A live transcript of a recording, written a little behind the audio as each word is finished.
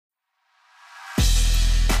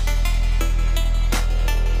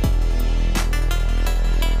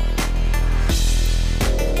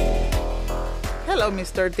Hello,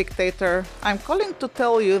 Mr. Dictator. I'm calling to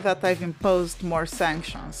tell you that I've imposed more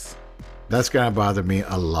sanctions. That's gonna bother me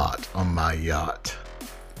a lot on my yacht.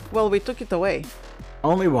 Well, we took it away.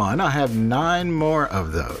 Only one. I have 9 more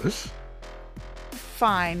of those.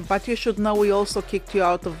 Fine, but you should know we also kicked you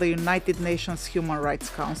out of the United Nations Human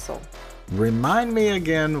Rights Council. Remind me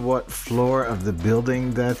again what floor of the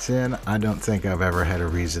building that's in. I don't think I've ever had a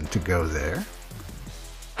reason to go there.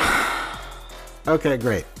 Okay,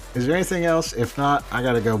 great. Is there anything else? If not, I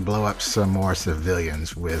gotta go blow up some more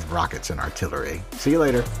civilians with rockets and artillery. See you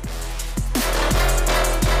later.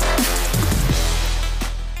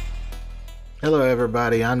 Hello,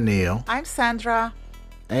 everybody. I'm Neil. I'm Sandra.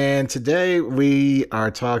 And today we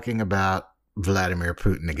are talking about Vladimir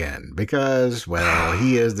Putin again because, well,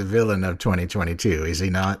 he is the villain of 2022, is he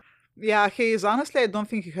not? Yeah, he is. Honestly, I don't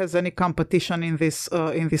think he has any competition in this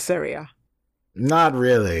area. Not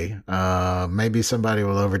really. Maybe somebody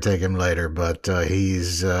will overtake him later, but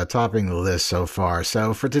he's topping the list so far.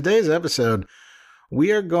 So for today's episode,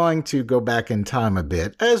 we are going to go back in time a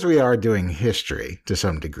bit, as we are doing history to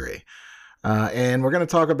some degree. And we're going to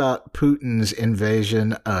talk about Putin's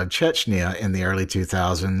invasion of Chechnya in the early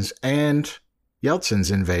 2000s and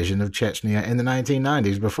Yeltsin's invasion of Chechnya in the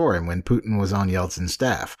 1990s before him when Putin was on Yeltsin's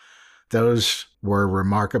staff. Those were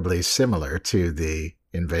remarkably similar to the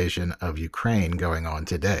invasion of Ukraine going on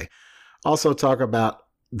today. Also talk about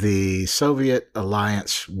the Soviet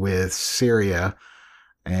alliance with Syria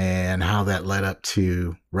and how that led up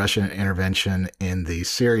to Russian intervention in the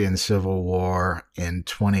Syrian civil war in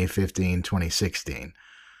 2015-2016.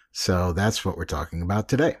 So that's what we're talking about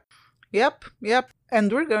today. Yep.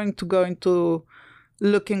 And we're going to go into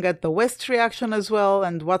looking at the West's reaction as well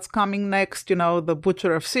and what's coming next. You know, the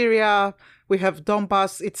butcher of Syria. We have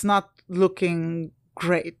Donbass. It's not looking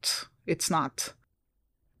great. It's not.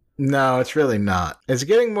 No, it's really not. It's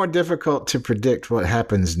getting more difficult to predict what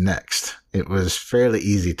happens next. It was fairly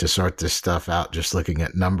easy to sort this stuff out just looking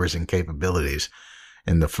at numbers and capabilities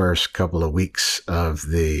in the first couple of weeks of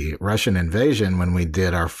the Russian invasion when we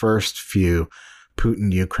did our first few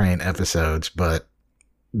Putin-Ukraine episodes, but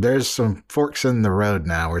there's some forks in the road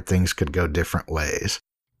now where things could go different ways.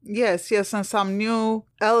 Yes, and some new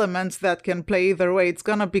elements that can play either way. It's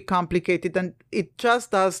going to be complicated, and it just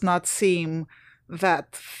does not seem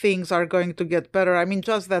that things are going to get better. I mean,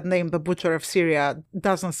 just that name, the Butcher of Syria,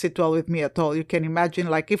 doesn't sit well with me at all. You can imagine,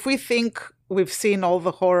 like, if we think we've seen all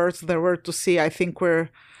the horrors there were to see, I think we're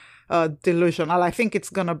delusional. I think it's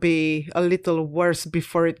going to be a little worse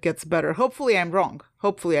before it gets better. Hopefully I'm wrong.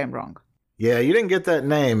 Yeah, you didn't get that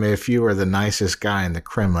name if you were the nicest guy in the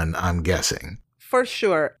Kremlin, I'm guessing. For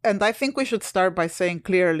sure. And I think we should start by saying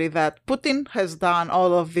clearly that Putin has done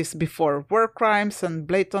all of this before. War crimes and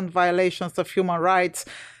blatant violations of human rights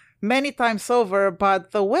many times over,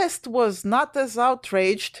 but the West was not as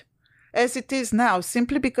outraged as it is now,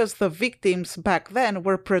 simply because the victims back then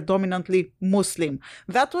were predominantly Muslim.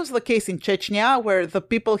 That was the case in Chechnya, where the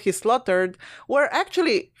people he slaughtered were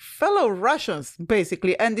actually fellow Russians,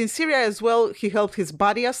 basically. And in Syria as well, he helped his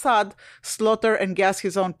buddy Assad slaughter and gas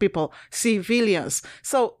his own people, civilians.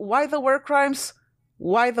 So why the war crimes?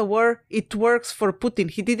 Why the war? It works for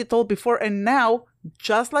Putin. He did it all before, and now,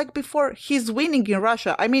 just like before, he's winning in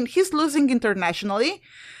Russia. I mean, he's losing internationally,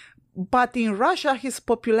 but in Russia, his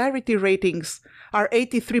popularity ratings are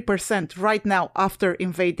 83% right now after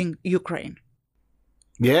invading Ukraine.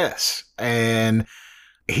 Yes, and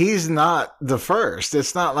he's not the first.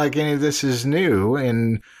 It's not like any of this is new.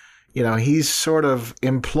 And, you know, he's sort of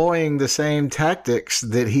employing the same tactics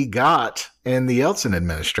that he got in the Yeltsin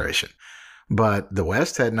administration. But the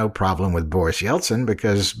West had no problem with Boris Yeltsin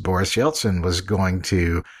because Boris Yeltsin was going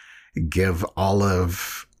to give all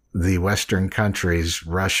of the Western countries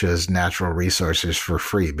Russia's natural resources for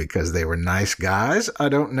free because they were nice guys. I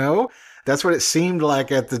don't know. That's what it seemed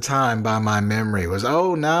like at the time by my memory was,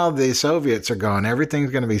 oh, now the Soviets are gone.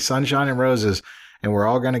 Everything's going to be sunshine and roses and we're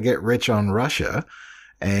all going to get rich on Russia.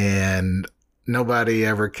 And nobody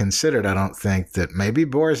ever considered, I don't think, that maybe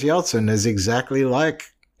Boris Yeltsin is exactly like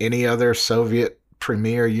any other Soviet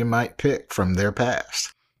premier you might pick from their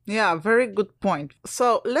past. Yeah, very good point.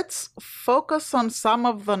 So let's focus on some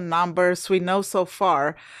of the numbers we know so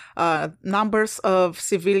far. Numbers of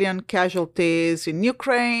civilian casualties in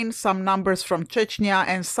Ukraine, some numbers from Chechnya,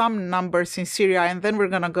 and some numbers in Syria. And then we're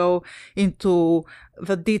going to go into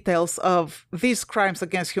the details of these crimes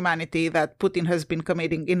against humanity that Putin has been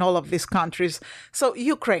committing in all of these countries. So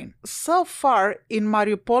Ukraine, so far in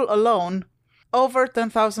Mariupol alone, over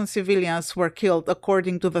 10,000 civilians were killed,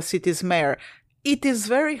 according to the city's mayor. It is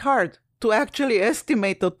very hard to actually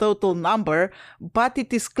estimate the total number, but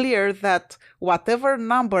it is clear that whatever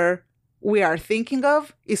number we are thinking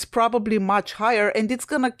of is probably much higher, and it's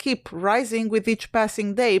going to keep rising with each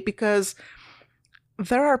passing day because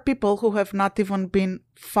there are people who have not even been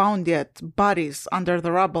found yet, bodies under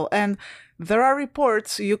the rubble. And there are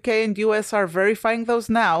reports, UK and US are verifying those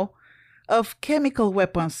now, of chemical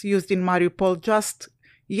weapons used in Mariupol just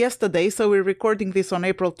yesterday. So we're recording this on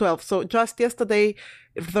April 12th. So just yesterday,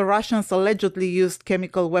 the Russians allegedly used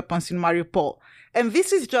chemical weapons in Mariupol. And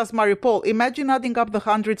this is just Mariupol. Imagine adding up the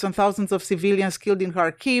hundreds and thousands of civilians killed in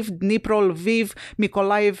Kharkiv, Dnipro, Lviv,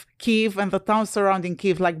 Mykolaiv, Kyiv, and the towns surrounding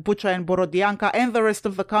Kyiv like Bucha and Borodyanka and the rest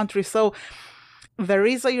of the country. So there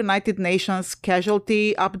is a United Nations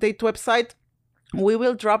casualty update website. We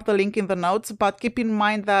will drop the link in the notes, but keep in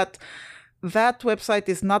mind that that website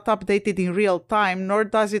is not updated in real time, nor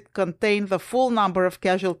does it contain the full number of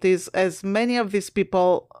casualties, as many of these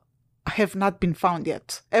people have not been found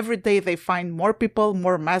yet. Every day they find more people,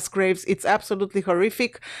 more mass graves. It's absolutely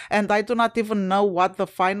horrific, and I do not even know what the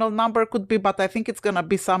final number could be, but I think it's going to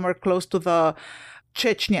be somewhere close to the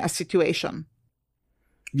Chechnya situation.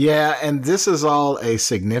 Yeah, and this is all a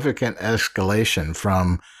significant escalation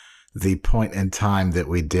from the point in time that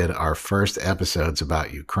we did our first episodes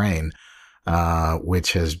about Ukraine,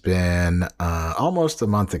 which has been almost a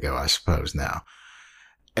month ago, I suppose now.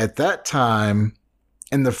 At that time,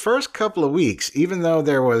 in the first couple of weeks, even though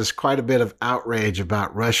there was quite a bit of outrage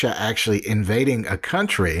about Russia actually invading a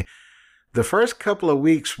country, the first couple of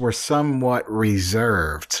weeks were somewhat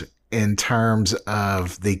reserved in terms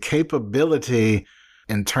of the capability,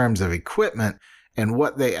 in terms of equipment, and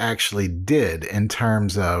what they actually did in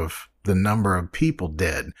terms of the number of people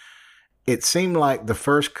dead. It seemed like the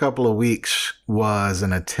first couple of weeks was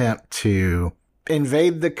an attempt to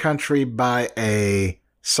invade the country by a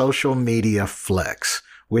social media flex,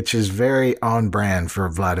 which is very on brand for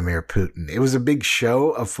Vladimir Putin. It was a big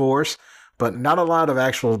show of force, but not a lot of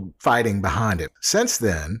actual fighting behind it. Since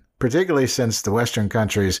then, particularly since the Western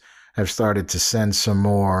countries have started to send some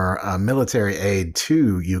more military aid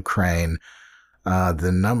to Ukraine,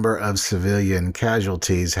 the number of civilian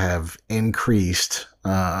casualties have increased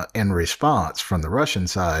in response from the Russian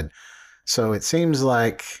side. So it seems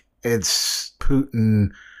like it's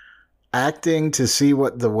Putin acting to see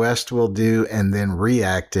what the West will do and then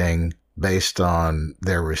reacting based on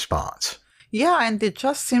their response. Yeah, and it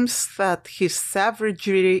just seems that his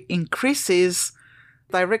savagery increases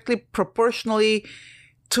directly proportionally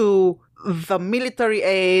to the military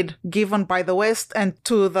aid given by the West and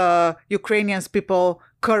to the Ukrainians' people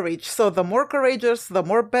courage. So the more courageous, the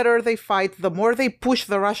more better they fight, the more they push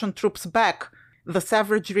the Russian troops back, the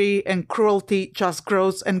savagery and cruelty just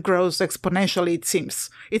grows and grows exponentially, it seems.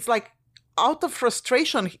 It's like out of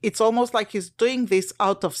frustration, it's almost like he's doing this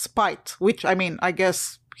out of spite, which, I mean, I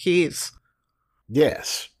guess he is.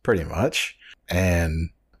 Yes, pretty much. And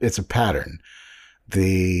it's a pattern.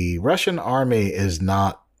 The Russian army is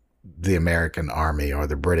not the American army or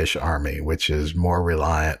the British army, which is more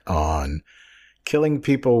reliant on killing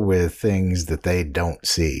people with things that they don't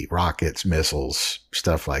see, rockets, missiles,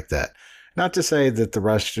 stuff like that. Not to say that the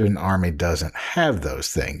Russian army doesn't have those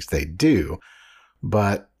things. They do.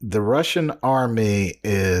 But the Russian army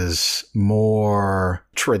is more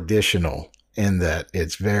traditional in that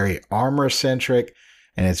it's very armor-centric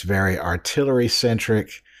and it's very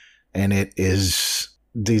artillery-centric, and it is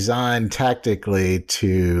designed tactically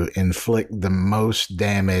to inflict the most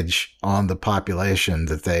damage on the population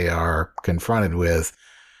that they are confronted with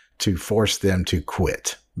to force them to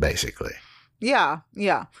quit, basically. Yeah.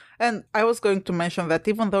 And I was going to mention that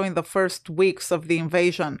even though in the first weeks of the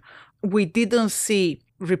invasion, we didn't see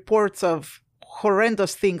reports of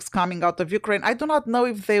horrendous things coming out of Ukraine, I do not know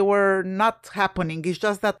if they were not happening. It's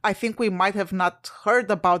just that I think we might have not heard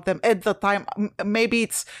about them at the time. Maybe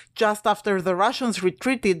it's just after the Russians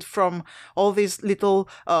retreated from all these little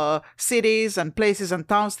cities and places and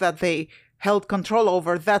towns that they held control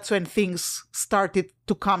over. That's when things started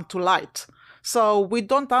to come to light. So we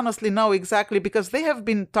don't honestly know exactly, because they have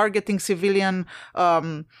been targeting civilian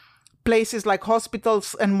places like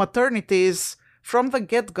hospitals and maternities from the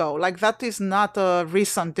get-go. Like, that is not a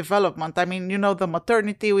recent development. I mean, you know, the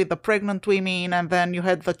maternity with the pregnant women, and then you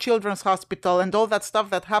had the children's hospital and all that stuff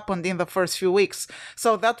that happened in the first few weeks.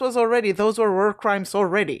 So that was already, those were war crimes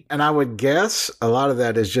already. And I would guess a lot of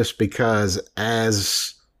that is just because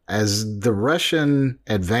as the Russian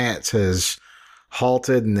advance has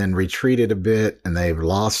halted and then retreated a bit, and they've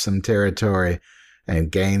lost some territory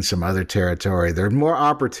and gained some other territory, there are more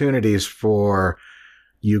opportunities for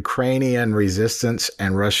Ukrainian resistance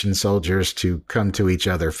and Russian soldiers to come to each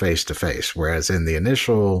other face to face. Whereas in the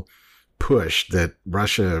initial push that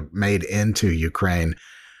Russia made into Ukraine,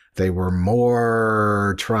 They were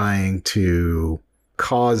more trying to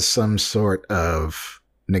cause some sort of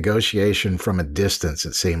negotiation from a distance,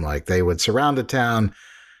 it seemed like. They would surround a town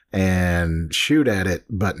and shoot at it,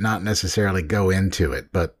 but not necessarily go into it.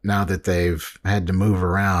 But now that they've had to move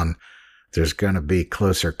around, there's going to be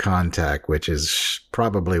closer contact, which is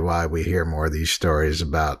probably why we hear more of these stories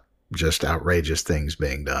about just outrageous things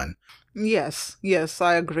being done. Yes,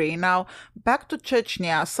 I agree. Now, back to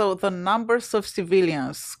Chechnya. So the numbers of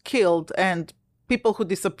civilians killed and people who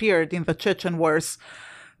disappeared in the Chechen wars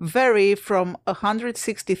vary from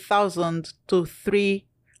 160,000 to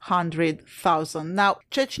 300,000. Now,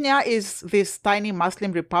 Chechnya is this tiny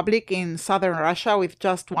Muslim republic in southern Russia with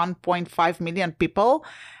just 1.5 million people,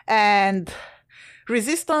 and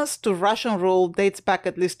resistance to Russian rule dates back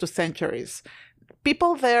at least 2 centuries.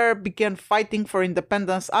 People there began fighting for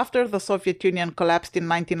independence after the Soviet Union collapsed in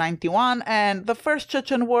 1991, and the First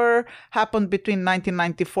Chechen War happened between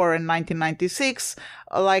 1994 and 1996.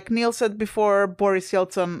 Like Neil said before, Boris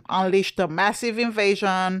Yeltsin unleashed a massive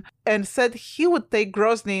invasion and said he would take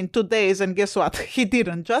Grozny in 2 days, and guess what? He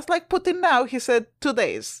didn't. Just like Putin now, he said 2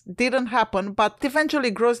 days. Didn't happen, but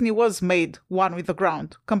eventually Grozny was made one with the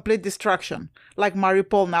ground. Complete destruction, like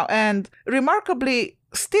Mariupol now. And remarkably,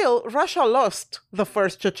 still, Russia lost the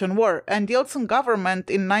First Chechen War, and the Yeltsin government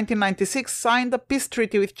in 1996 signed a peace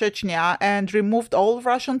treaty with Chechnya and removed all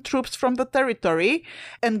Russian troops from the territory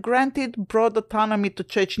and granted broad autonomy to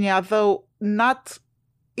Chechnya, though not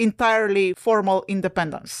entirely formal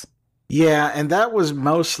independence. Yeah, and that was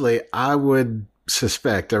mostly, I would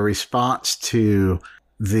suspect, a response to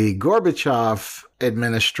the Gorbachev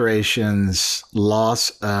administration's loss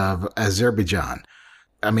of Azerbaijan.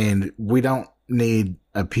 I mean, we don't need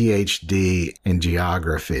a PhD in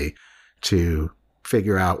geography to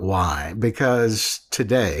figure out why. Because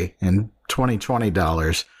today, in 2020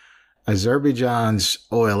 dollars, Azerbaijan's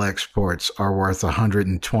oil exports are worth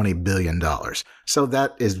 $120 billion. So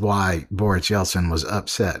that is why Boris Yeltsin was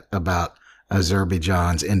upset about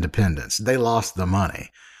Azerbaijan's independence. They lost the money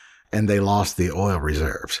and they lost the oil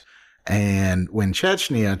reserves. And when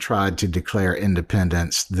Chechnya tried to declare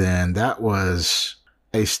independence, then that was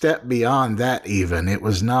a step beyond that even. It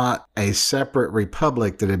was not a separate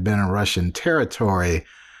republic that had been a Russian territory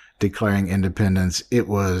declaring independence. It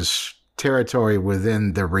was territory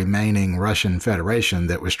within the remaining Russian Federation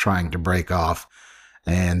that was trying to break off.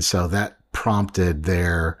 And so that prompted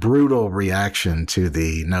their brutal reaction to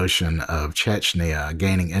the notion of Chechnya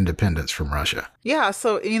gaining independence from Russia. Yeah,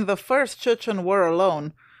 so in the First Chechen War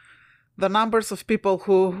alone, the numbers of people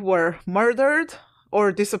who were murdered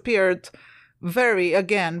or disappeared vary,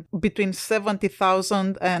 again, between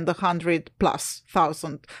 70,000 and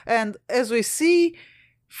 100,000+. And as we see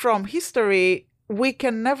from history, we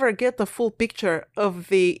can never get a full picture of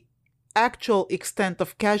the actual extent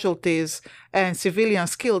of casualties and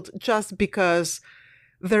civilians killed, just because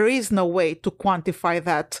there is no way to quantify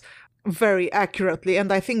that very accurately.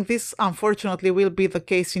 And I think this, unfortunately, will be the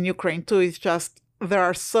case in Ukraine too. It's just there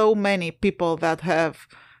are so many people that have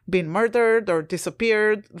been murdered or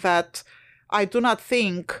disappeared that I do not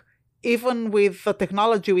think, even with the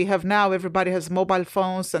technology we have now, everybody has mobile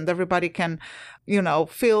phones and everybody can,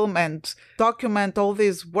 film and document all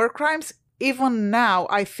these war crimes. Even now,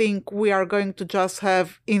 I think we are going to just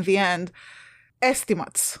have, in the end,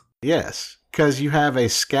 estimates. Yes, because you have a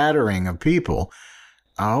scattering of people.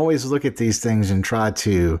 I always look at these things and try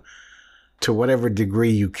to whatever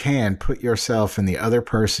degree you can, put yourself in the other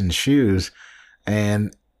person's shoes.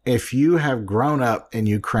 And if you have grown up in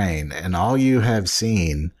Ukraine and all you have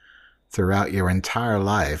seen throughout your entire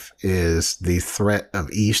life is the threat of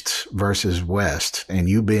East versus West and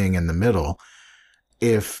you being in the middle,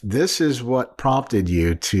 if this is what prompted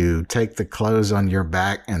you to take the clothes on your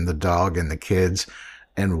back and the dog and the kids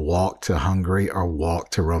and walk to Hungary or walk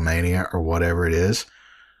to Romania or whatever it is,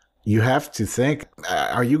 you have to think,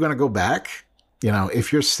 are you going to go back?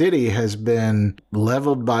 If your city has been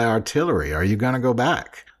leveled by artillery, are you going to go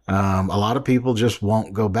back? A lot of people just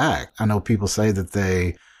won't go back. I know people say that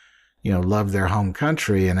they, love their home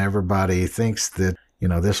country, and everybody thinks that,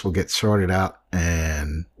 this will get sorted out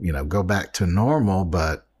and, go back to normal.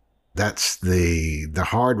 But that's the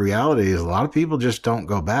hard reality is a lot of people just don't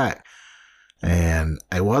go back. And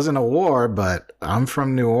it wasn't a war, but I'm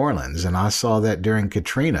from New Orleans and I saw that during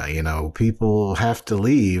Katrina. People have to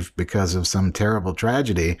leave because of some terrible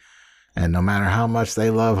tragedy. And no matter how much they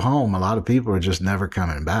love home, a lot of people are just never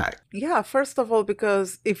coming back. Yeah, first of all,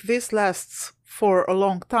 because if this lasts for a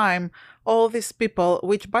long time, all these people,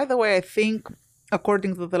 which, by the way, I think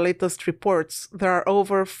according to the latest reports, there are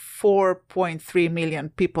over 4.3 million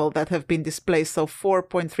people that have been displaced. So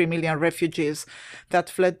 4.3 million refugees that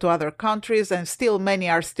fled to other countries, and still many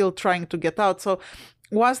are still trying to get out. So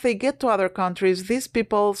once they get to other countries, these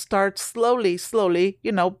people start slowly,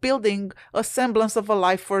 building a semblance of a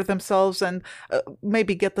life for themselves, and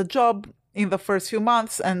maybe get a job in the first few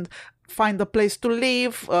months and find a place to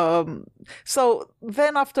live. So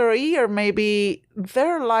then after a year, maybe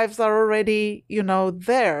their lives are already,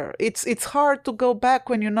 there. It's hard to go back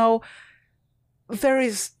when, there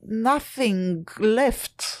is nothing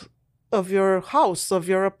left of your house, of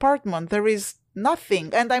your apartment. There is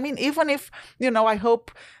nothing. And I mean, even if, I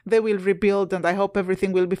hope they will rebuild and I hope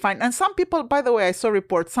everything will be fine. And some people, by the way, I saw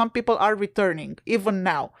reports, some people are returning even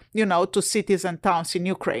now, to cities and towns in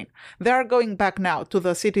Ukraine. They are going back now to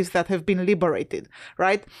the cities that have been liberated,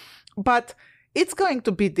 right? But it's going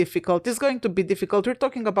to be difficult. It's going to be difficult. We're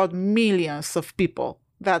talking about millions of people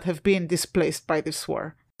that have been displaced by this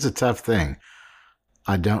war. It's a tough thing.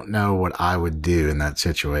 I don't know what I would do in that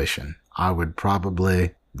situation. I would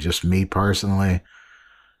probably, just me personally,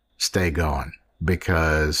 stay going,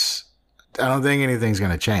 because I don't think anything's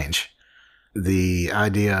going to change. The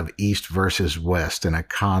idea of East versus West and a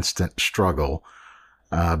constant struggle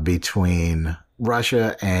between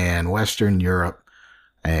Russia and Western Europe,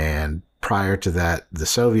 and prior to that, the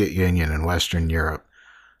Soviet Union and Western Europe,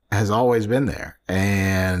 has always been there.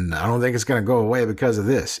 And I don't think it's going to go away because of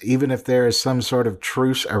this. Even if there is some sort of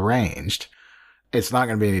truce arranged, it's not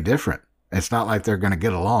going to be any different. It's not like they're going to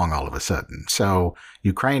get along all of a sudden. So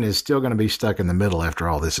Ukraine is still going to be stuck in the middle after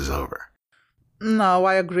all this is over. No,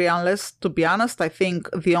 I agree. Unless, to be honest, I think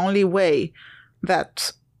the only way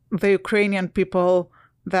that the Ukrainian people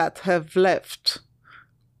that have left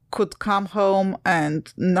could come home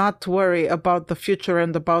and not worry about the future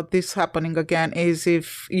and about this happening again is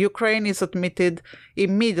if Ukraine is admitted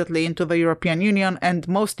immediately into the European Union, and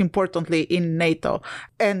most importantly in NATO.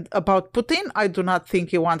 And about Putin, I do not think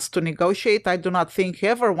he wants to negotiate. I do not think he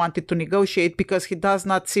ever wanted to negotiate, because he does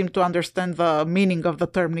not seem to understand the meaning of the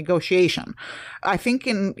term negotiation. I think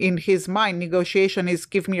in his mind, negotiation is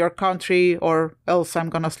give me your country or else I'm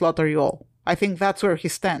gonna slaughter you all. I think that's where he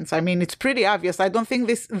stands. I mean, it's pretty obvious. I don't think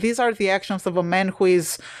these are the actions of a man who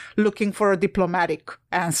is looking for a diplomatic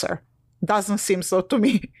answer. Doesn't seem so to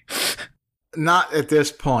me. Not at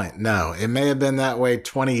this point, no. It may have been that way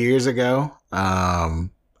 20 years ago. I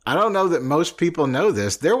don't know that most people know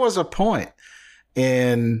this. There was a point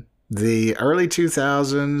in the early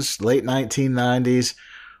 2000s, late 1990s,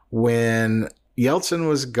 when Yeltsin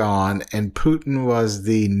was gone and Putin was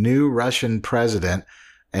the new Russian president.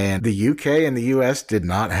 And the UK and the US did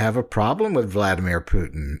not have a problem with Vladimir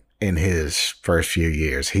Putin in his first few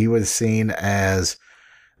years. He was seen as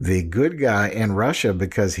the good guy in Russia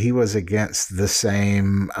because he was against the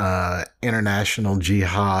same international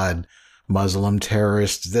jihad Muslim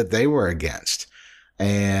terrorists that they were against.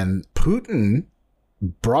 And Putin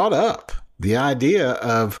brought up the idea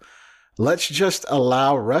of, let's just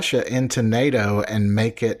allow Russia into NATO and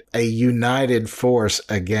make it a united force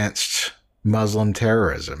against Muslim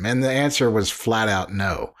terrorism. And the answer was flat out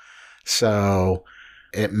no. So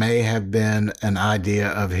it may have been an idea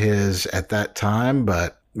of his at that time,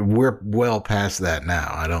 but we're well past that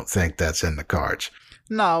now. I don't think that's in the cards.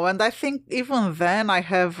 No, and I think even then I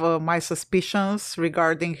have my suspicions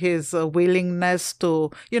regarding his willingness to,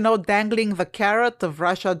 dangling the carrot of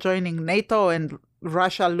Russia joining NATO and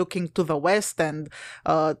Russia looking to the West and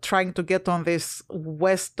trying to get on this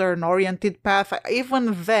Western-oriented path.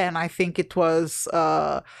 Even then, I think it was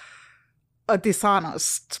a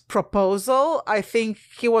dishonest proposal. I think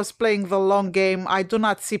he was playing the long game. I do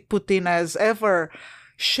not see Putin as ever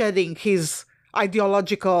shedding his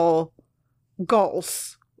ideological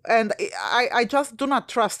goals. And I just do not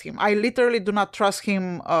trust him. I literally do not trust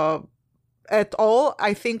him at all.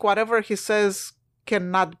 I think whatever he says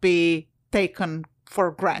cannot be taken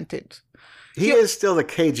for granted. He is still the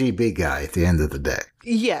KGB guy at the end of the day.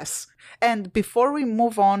 Yes. And before we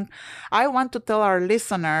move on, I want to tell our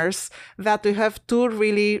listeners that we have two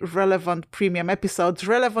really relevant premium episodes,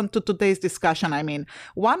 relevant to today's discussion, I mean.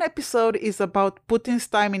 One episode is about Putin's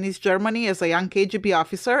time in East Germany as a young KGB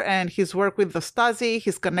officer and his work with the Stasi,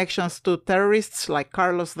 his connections to terrorists like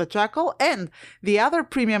Carlos the Jackal. And the other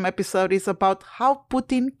premium episode is about how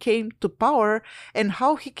Putin came to power and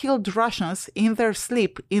how he killed Russians in their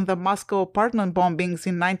sleep in the Moscow apartment bombings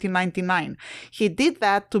in 1999. He did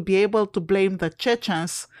that to be able to blame the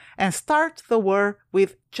Chechens and start the war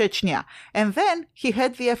with Chechnya. And then he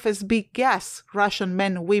had the FSB gas Russian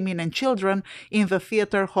men, women, and children in the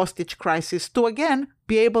theater hostage crisis to again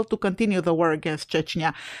be able to continue the war against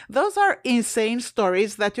Chechnya. Those are insane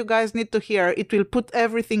stories that you guys need to hear. It will put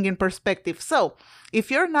everything in perspective. So, if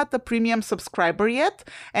you're not a premium subscriber yet,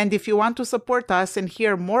 and if you want to support us and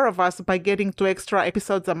hear more of us by getting 2 extra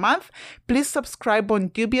episodes a month, please subscribe on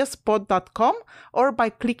dubiouspod.com or by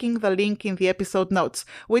clicking the link in the episode notes.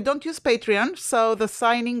 We don't use Patreon, so the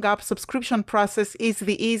signing up subscription process is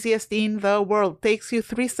the easiest in the world. Takes you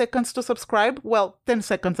 3 seconds to subscribe, well, 10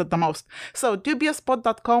 seconds at the most. So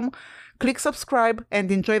dubiouspod.com, click subscribe, and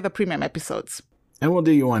enjoy the premium episodes. And we'll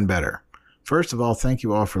do you one better. First of all, thank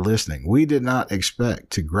you all for listening. We did not expect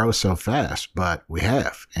to grow so fast, but we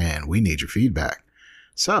have, and we need your feedback.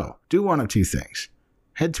 So, do one of two things.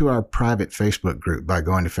 Head to our private Facebook group by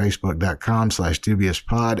going to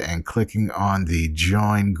facebook.com/dubiouspod and clicking on the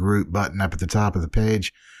Join Group button up at the top of the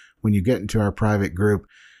page. When you get into our private group,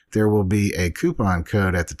 there will be a coupon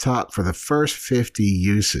code at the top for the first 50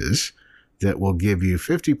 uses that will give you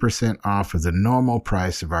 50% off of the normal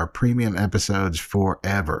price of our premium episodes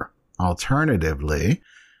forever. Alternatively,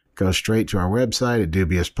 go straight to our website at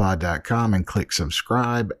dubiouspod.com and click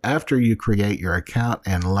subscribe. After you create your account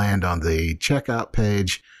and land on the checkout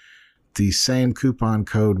page, the same coupon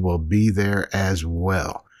code will be there as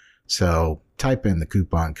well. So type in the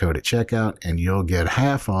coupon code at checkout and you'll get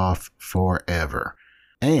half off forever.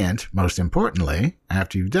 And most importantly,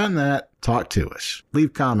 after you've done that, talk to us.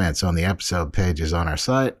 Leave comments on the episode pages on our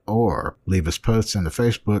site or leave us posts in the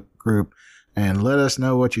Facebook group and let us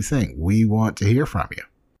know what you think. We want to hear from you.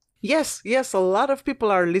 Yes, a lot of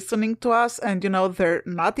people are listening to us and, they're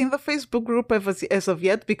not in the Facebook group as of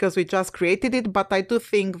yet because we just created it, but I do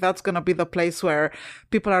think that's going to be the place where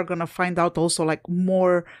people are going to find out also like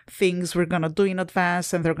more things we're going to do in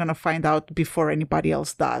advance and they're going to find out before anybody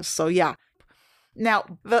else does. So yeah.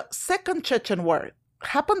 Now, the Second Chechen War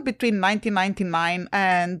happened between 1999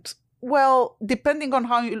 and, well, depending on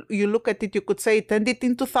how you look at it, you could say it ended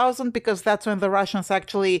in 2000 because that's when the Russians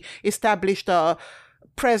actually established a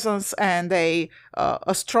presence and a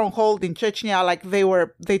stronghold in Chechnya. Like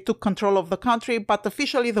they took control of the country, but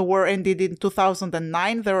officially the war ended in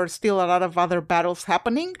 2009. There were still a lot of other battles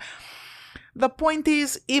happening. The point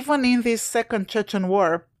is, even in this Second Chechen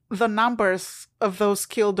War, the numbers of those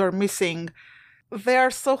killed or missing, they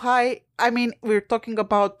are so high. I mean, we're talking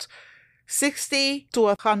about 60 to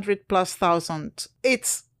 100 plus thousand.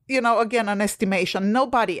 It's, again, an estimation.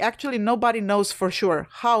 Nobody knows for sure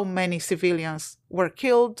how many civilians were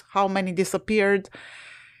killed, how many disappeared.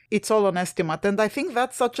 It's all an estimate. And I think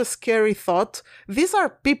that's such a scary thought. These are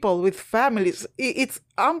people with families. It's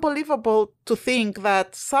unbelievable to think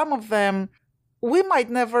that some of them, we might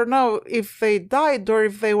never know if they died or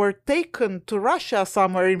if they were taken to Russia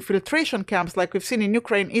somewhere, infiltration camps like we've seen in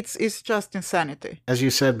Ukraine. It's just insanity. As you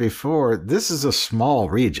said before, this is a small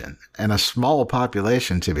region and a small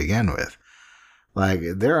population to begin with. Like,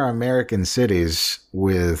 there are American cities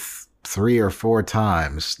with 3 or 4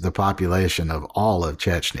 times the population of all of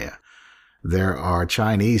Chechnya. There are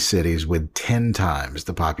Chinese cities with 10 times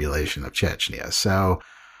the population of Chechnya. So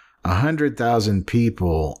 100,000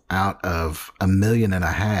 people out of 1.5 million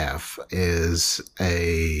is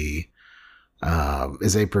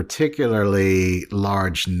a particularly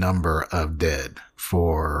large number of dead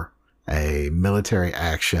for a military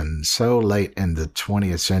action so late in the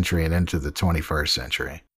 20th century and into the 21st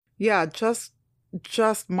century. Yeah, just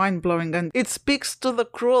mind-blowing. And it speaks to the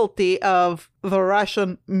cruelty of the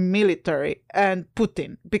Russian military and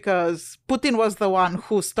Putin, because Putin was the one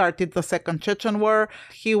who started the Second Chechen War.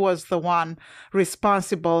 He was the one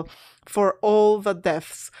responsible for all the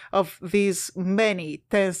deaths of these many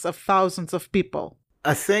tens of thousands of people.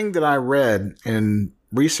 A thing that I read in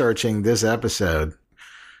researching this episode,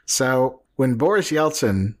 so when Boris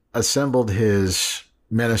Yeltsin assembled his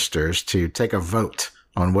ministers to take a vote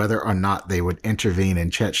on whether or not they would intervene in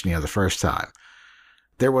Chechnya the first time,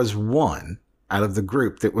 there was one out of the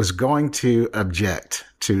group that was going to object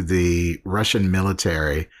to the Russian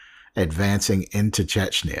military advancing into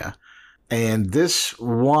Chechnya. And this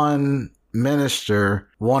one minister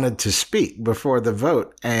wanted to speak before the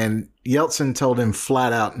vote, and Yeltsin told him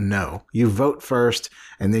flat out, no, you vote first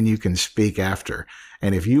and then you can speak after.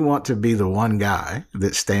 And if you want to be the one guy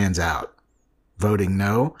that stands out voting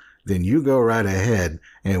no, then you go right ahead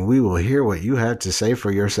and we will hear what you have to say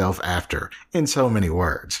for yourself after, in so many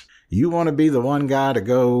words. You want to be the one guy to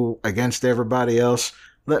go against everybody else?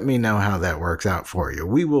 Let me know how that works out for you.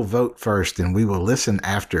 We will vote first and we will listen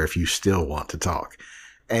after if you still want to talk.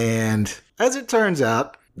 And as it turns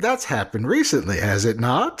out, that's happened recently, has it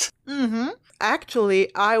not? Mm-hmm.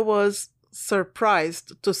 Actually, I was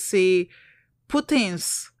surprised to see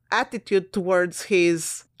Putin's attitude towards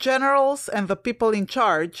his generals and the people in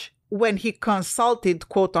charge when he consulted,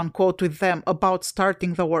 quote unquote, with them about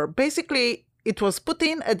starting the war. Basically, it was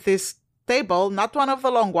Putin at this table, not one of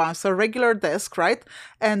the long ones, a regular desk, right?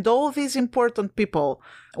 And all these important people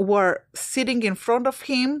were sitting in front of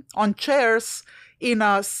him on chairs in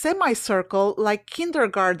a semicircle like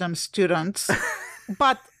kindergarten students.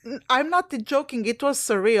 But I'm not joking, it was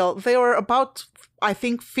surreal. They were about, I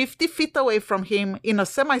think, 50 feet away from him in a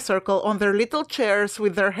semicircle on their little chairs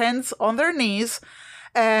with their hands on their knees.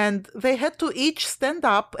 And they had to each stand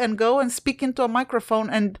up and go and speak into a microphone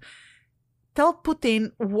and tell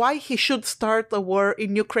Putin why he should start a war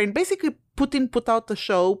in Ukraine. Basically, Putin put out a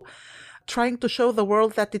show trying to show the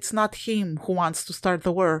world that it's not him who wants to start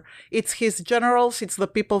the war. It's his generals, it's the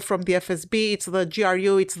people from the FSB, it's the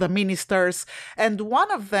GRU, it's the ministers. And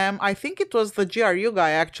one of them, I think it was the GRU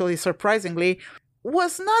guy actually, surprisingly,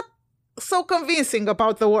 was not so convincing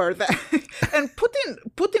about the war. And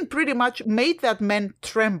Putin pretty much made that man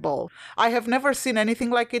tremble. I have never seen anything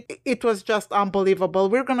like it. It was just unbelievable.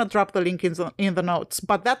 We're going to drop the link in the notes.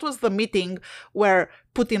 But that was the meeting where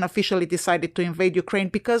Putin officially decided to invade Ukraine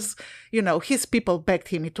because, his people begged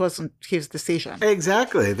him. It wasn't his decision.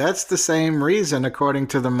 Exactly. That's the same reason, according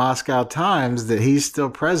to the Moscow Times, that he's still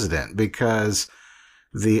president, because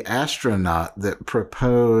the astronaut that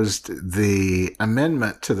proposed the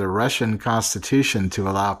amendment to the Russian Constitution to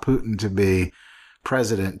allow Putin to be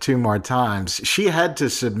president 2 more times, she had to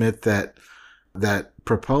submit that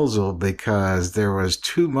proposal because there was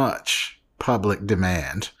too much public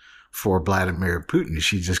demand for Vladimir Putin.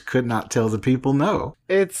 She just could not tell the people no.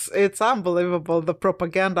 It's unbelievable. The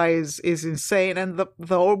propaganda is insane. And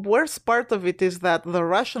the worst part of it is that the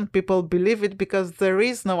Russian people believe it because there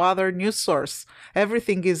is no other news source.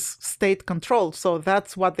 Everything is state controlled. So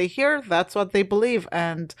that's what they hear. That's what they believe.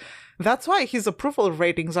 And that's why his approval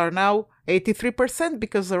ratings are now 83%,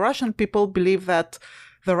 because the Russian people believe that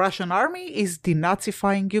the Russian army is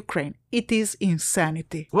denazifying Ukraine. It is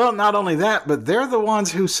insanity. Well, not only that, but they're the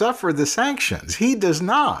ones who suffer the sanctions. He does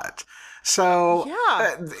not. So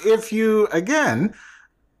if you, again,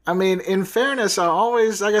 in fairness, I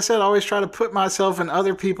always try to put myself in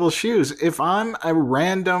other people's shoes. If I'm a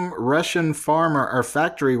random Russian farmer or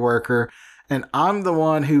factory worker and I'm the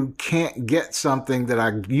one who can't get something that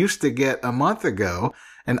I used to get a month ago,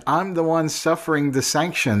 and I'm the one suffering the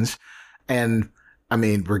sanctions, and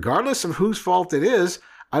regardless of whose fault it is,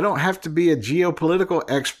 I don't have to be a geopolitical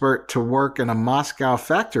expert to work in a Moscow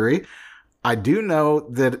factory. I do know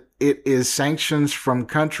that it is sanctions from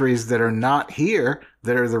countries that are not here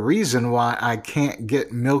that are the reason why I can't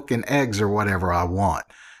get milk and eggs or whatever I want.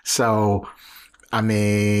 So,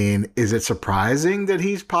 is it surprising that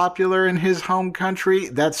he's popular in his home country?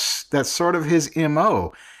 That's sort of his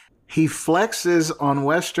MO. He flexes on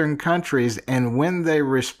Western countries, and when they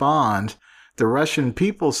respond, the Russian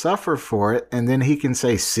people suffer for it, and then he can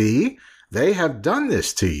say, see, they have done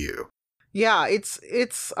this to you. Yeah,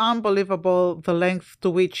 it's unbelievable the length to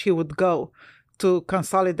which he would go to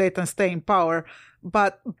consolidate and stay in power.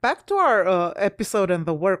 But back to our episode on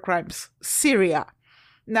the war crimes, Syria.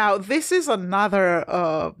 Now, this is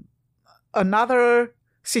another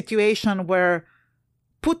situation where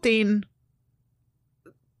Putin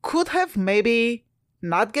could have maybe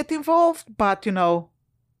not get involved, but,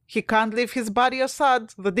 he can't leave his buddy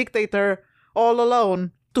Assad, the dictator, all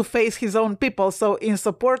alone to face his own people. So in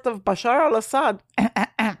support of Bashar al-Assad,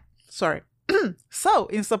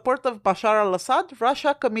 in support of Bashar al-Assad,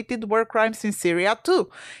 Russia committed war crimes in Syria too,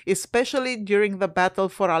 especially during the battle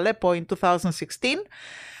for Aleppo in 2016,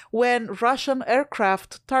 when Russian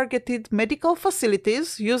aircraft targeted medical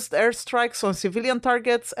facilities, used airstrikes on civilian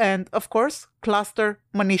targets, and, of course, cluster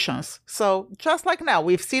munitions. So, just like now,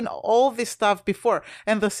 we've seen all this stuff before,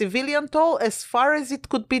 and the civilian toll as far as it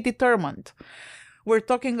could be determined. We're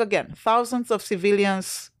talking, again, thousands of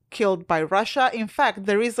civilians killed by Russia. In fact,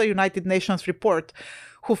 there is a United Nations report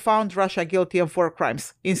who found Russia guilty of war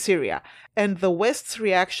crimes in Syria. And the West's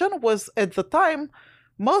reaction was, at the time,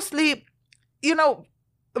 mostly,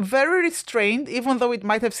 very restrained, even though it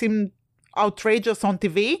might have seemed outrageous on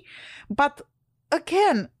TV. But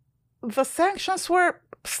again, the sanctions were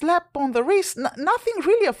slap on the wrist. Nothing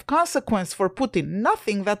really of consequence for Putin.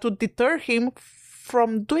 Nothing that would deter him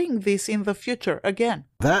from doing this in the future again.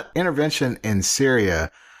 That intervention in Syria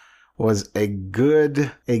was a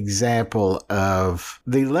good example of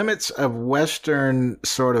the limits of Western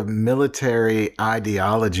sort of military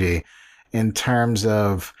ideology in terms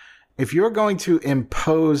of, if you're going to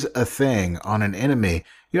impose a thing on an enemy,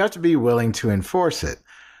 you have to be willing to enforce it.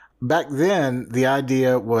 back then, the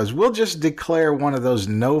idea was we'll just declare one of those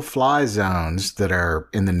no-fly zones that are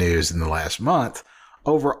in the news in the last month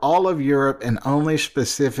over all of Europe and only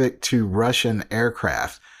specific to Russian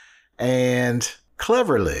aircraft. And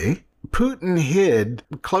cleverly, Putin hid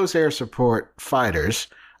close air support fighters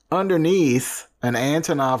underneath an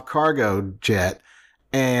Antonov cargo jet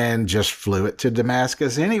and just flew it to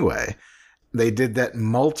Damascus anyway. They did that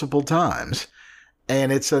multiple times.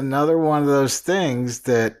 And it's another one of those things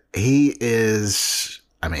that he's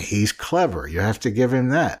clever. You have to give him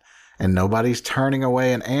that. And nobody's turning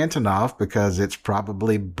away an Antonov because it's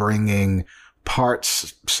probably bringing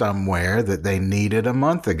parts somewhere that they needed a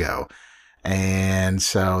month ago. And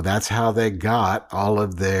so that's how they got all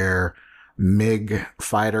of their MiG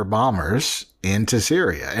fighter bombers into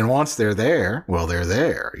Syria. And once they're there, well, they're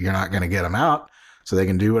there. You're not going to get them out, so they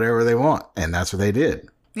can do whatever they want. And that's what they did.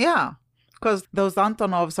 Yeah, because those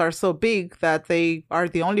Antonovs are so big that they are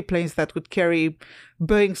the only planes that would carry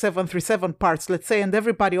Boeing 737 parts, let's say, and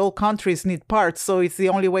everybody, all countries need parts, so it's the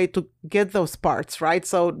only way to get those parts, right?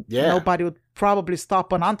 So nobody would probably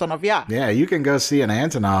stop an Antonov, Yeah, you can go see an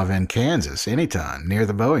Antonov in Kansas anytime, near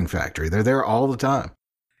the Boeing factory. They're there all the time.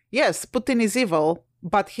 Yes, Putin is evil,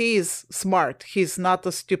 but he is smart. He's not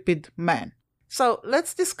a stupid man. So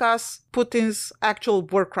let's discuss Putin's actual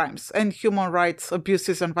war crimes and human rights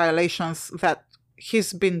abuses and violations that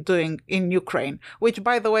he's been doing in Ukraine, which,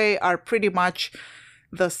 by the way, are pretty much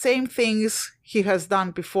the same things he has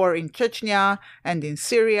done before in Chechnya and in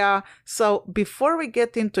Syria. So before we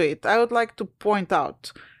get into it, I would like to point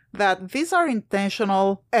out that these are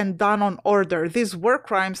intentional and done on order. These war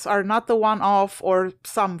crimes are not a one-off or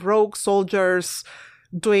some rogue soldiers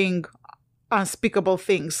doing unspeakable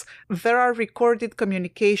things. There are recorded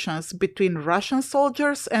communications between Russian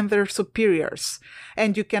soldiers and their superiors.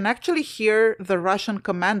 And you can actually hear the Russian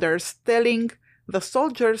commanders telling the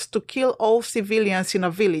soldiers to kill all civilians in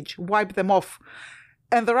a village, wipe them off.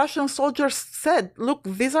 And the Russian soldiers said, look,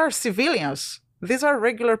 these are civilians. These are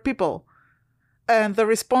regular people. And the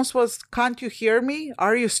response was, can't you hear me?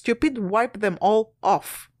 Are you stupid? Wipe them all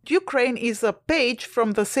off. Ukraine is a page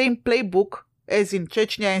from the same playbook as in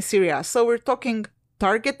Chechnya and Syria. So we're talking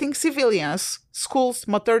targeting civilians, schools,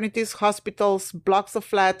 maternities, hospitals, blocks of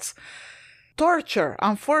flats. Torture.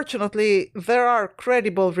 Unfortunately, there are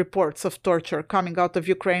credible reports of torture coming out of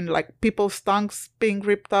Ukraine, like people's tongues being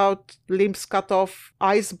ripped out, limbs cut off,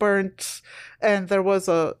 eyes burnt, and there was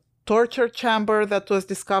a torture chamber that was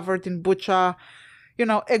discovered in Bucha.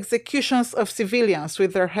 Executions of civilians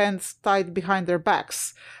with their hands tied behind their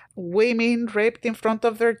backs. Women raped in front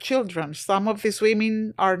of their children. Some of these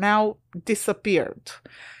women are now disappeared.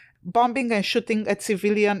 Bombing and shooting at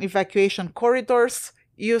civilian evacuation corridors,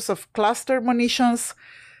 use of cluster munitions,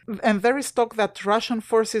 and there is talk that Russian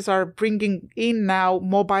forces are bringing in now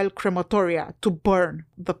mobile crematoria to burn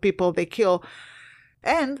the people they kill.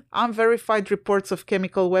 And unverified reports of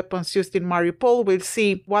chemical weapons used in Mariupol. We'll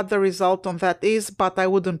see what the result on that is, but I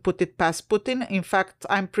wouldn't put it past Putin. In fact,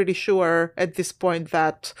 I'm pretty sure at this point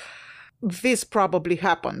that this probably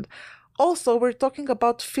happened. Also, we're talking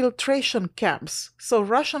about filtration camps. So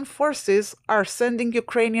Russian forces are sending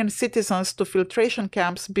Ukrainian citizens to filtration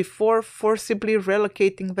camps before forcibly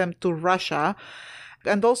relocating them to Russia.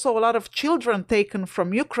 And also a lot of children taken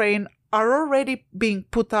from Ukraine are already being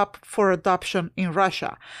put up for adoption in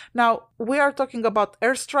Russia. Now, we are talking about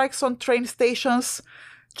airstrikes on train stations,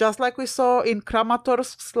 just like we saw in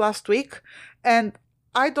Kramatorsk last week, and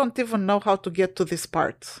I don't even know how to get to this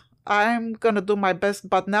part. I'm gonna do my best,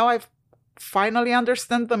 but now I finally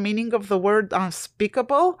understand the meaning of the word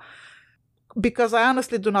unspeakable, because I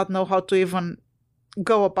honestly do not know how to even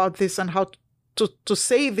go about this and how to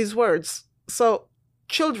say these words. So,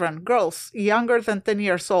 children, girls, younger than 10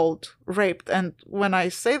 years old, raped. And when I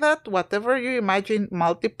say that, whatever you imagine,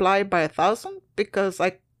 multiply by 1,000, because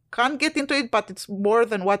I can't get into it, but it's more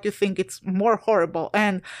than what you think. It's more horrible.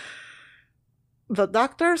 And the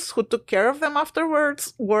doctors who took care of them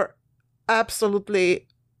afterwards were absolutely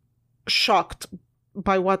shocked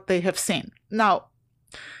by what they have seen. Now,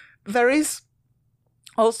 there is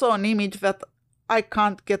also an image that I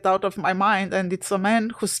can't get out of my mind, and it's a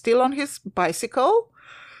man who's still on his bicycle,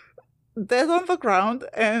 dead on the ground,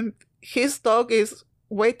 and his dog is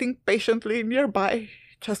waiting patiently nearby.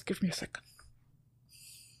 Just give me a second.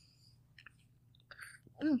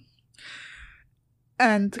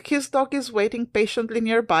 And his dog is waiting patiently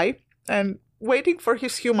nearby and waiting for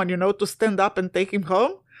his human, to stand up and take him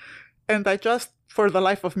home. And I just, for the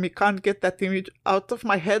life of me, can't get that image out of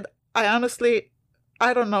my head.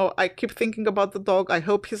 I don't know. I keep thinking about the dog. I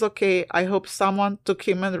hope he's okay. I hope someone took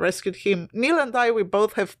him and rescued him. Neil and I, we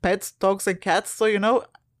both have pets, dogs and cats. So,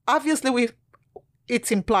 obviously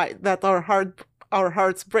it's implied that our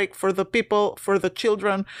hearts break for the people, for the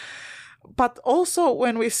children, but also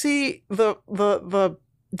when we see the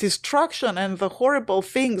destruction and the horrible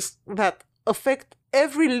things that affect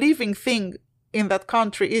every living thing in that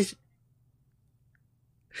country,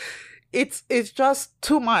 it's just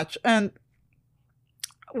too much. And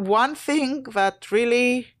one thing that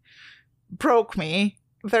really broke me,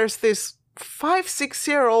 there's this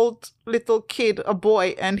 5-6-year-old little kid, a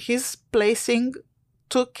boy, and he's placing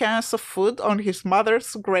 2 cans of food on his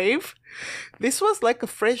mother's grave. This was like a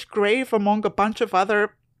fresh grave among a bunch of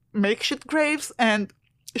other makeshift graves, and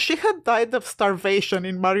she had died of starvation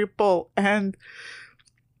in Mariupol, and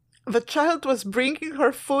the child was bringing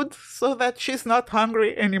her food so that she's not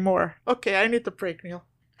hungry anymore. Okay, I need to break, Neil.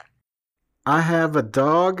 I have a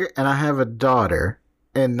dog and I have a daughter,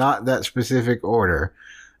 in not that specific order.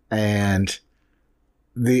 And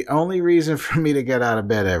the only reason for me to get out of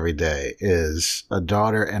bed every day is a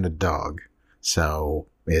daughter and a dog. So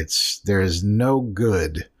there's no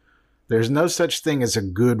such thing as a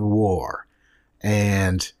good war.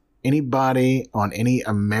 And anybody on any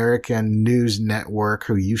American news network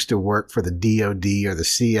who used to work for the DOD or the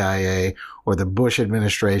CIA or the Bush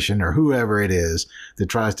administration or whoever it is that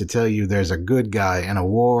tries to tell you there's a good guy in a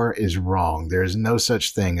war is wrong. There's no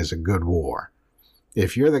such thing as a good war.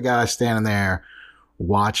 If you're the guy standing there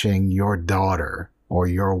watching your daughter or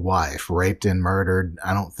your wife raped and murdered,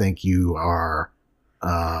 I don't think you are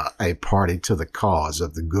a party to the cause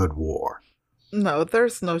of the good war. No,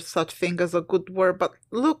 there's no such thing as a good war. But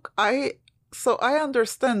look, I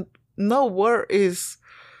understand no war is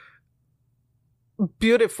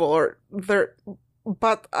beautiful or there,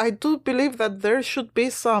 but I do believe that there should be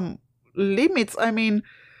some limits. I mean,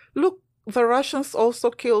 look, the Russians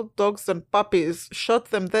also killed dogs and puppies,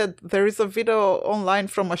 shot them dead. There is a video online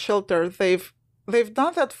from a shelter. They've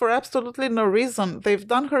done that for absolutely no reason. They've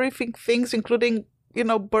done horrific things, including,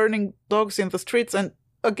 burning dogs in the streets, and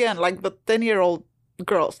again, like the 10-year-old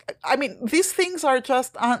girls. I mean, these things are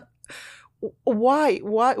just why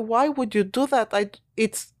would you do that?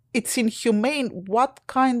 It's inhumane. What's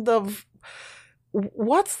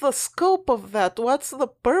the scope of that? What's the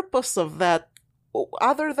purpose of that?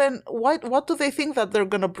 Other than what do they think, that they're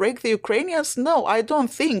going to break the Ukrainians? No, I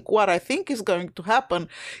don't think. What I think is going to happen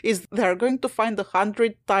is they're going to find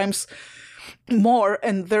 100 times more,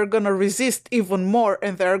 and they're going to resist even more,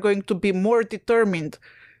 and they're going to be more determined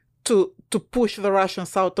to push the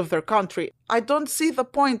Russians out of their country. I don't see the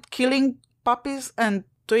point killing puppies and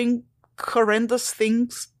doing horrendous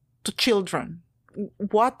things to children.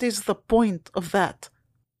 What is the point of that?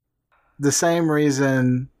 The same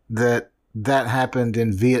reason that happened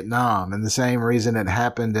in Vietnam, and the same reason it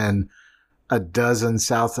happened in a dozen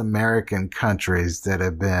South American countries that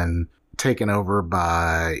have been taken over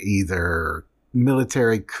by either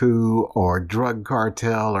military coup or drug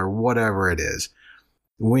cartel or whatever it is.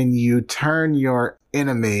 When you turn your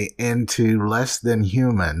enemy into less than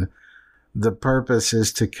human, the purpose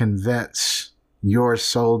is to convince your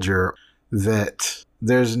soldier that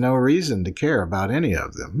there's no reason to care about any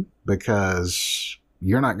of them, because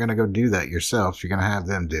you're not going to go do that yourself. You're going to have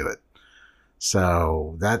them do it.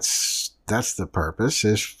 So that's the purpose,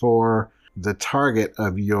 is for the target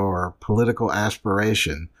of your political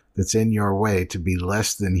aspiration that's in your way to be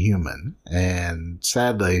less than human. And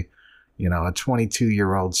sadly, a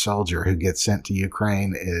 22-year-old soldier who gets sent to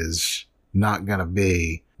Ukraine is not going to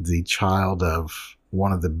be the child of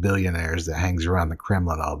one of the billionaires that hangs around the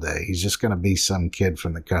Kremlin all day. He's just going to be some kid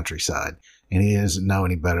from the countryside, and he doesn't know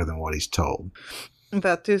any better than what he's told.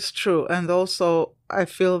 That is true. And also, I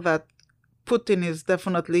feel that Putin is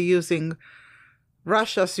definitely using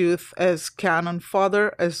Russia's youth as cannon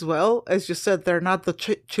fodder as well. As you said, they're not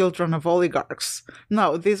the children of oligarchs.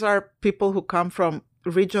 No, these are people who come from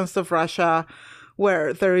regions of Russia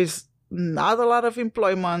where there is not a lot of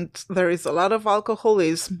employment, there is a lot of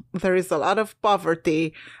alcoholism, there is a lot of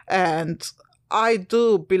poverty, and I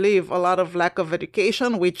do believe a lot of lack of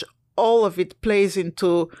education, which all of it plays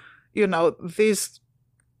into, these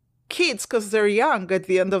kids, because they're young at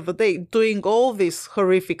the end of the day, doing all these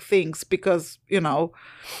horrific things because,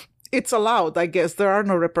 it's allowed, I guess. There are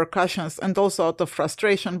no repercussions, and also out of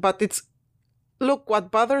frustration. But look,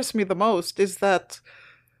 what bothers me the most is that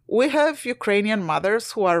we have Ukrainian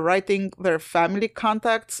mothers who are writing their family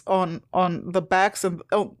contacts on the backs and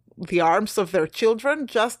the arms of their children,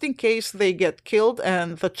 just in case they get killed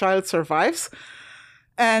and the child survives.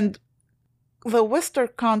 And the Western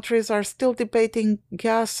countries are still debating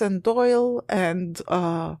gas and oil and,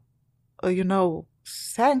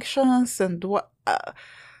 sanctions and what.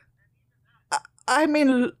 I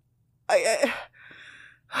mean,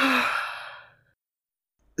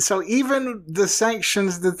 So even the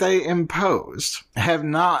sanctions that they imposed have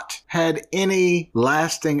not had any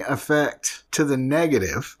lasting effect to the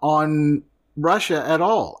negative on Russia at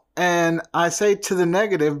all. And I say to the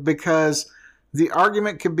negative because the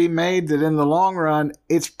argument could be made that in the long run,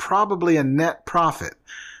 it's probably a net profit.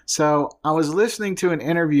 So I was listening to an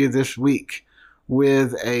interview this week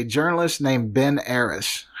with a journalist named Ben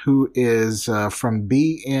Aris, who is from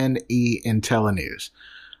BNE IntelliNews.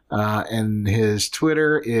 And his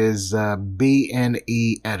Twitter is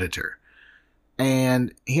BNE Editor.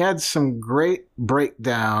 And he had some great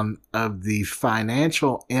breakdown of the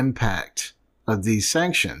financial impact of these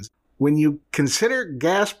sanctions. When you consider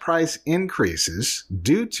gas price increases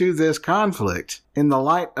due to this conflict in the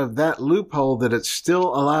light of that loophole that it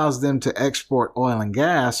still allows them to export oil and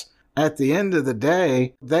gas, at the end of the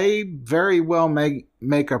day, they very well may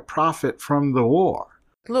make a profit from the war.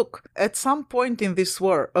 Look, at some point in this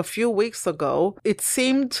war, a few weeks ago, it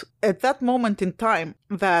seemed at that moment in time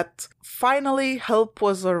that finally help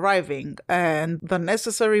was arriving and the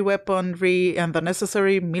necessary weaponry and the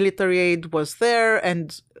necessary military aid was there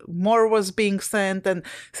and more was being sent. And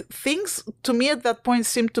things, to me at that point,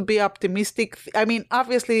 seemed to be optimistic. I mean,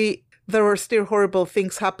 obviously, there were still horrible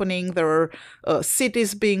things happening. There were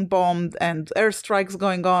cities being bombed and airstrikes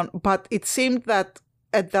going on. But it seemed that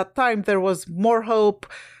at that time, there was more hope.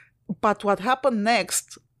 But what happened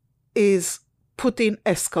next is Putin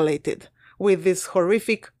escalated with these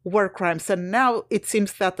horrific war crimes. And now it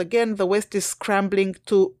seems that, again, the West is scrambling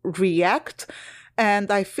to react.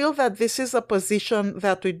 And I feel that this is a position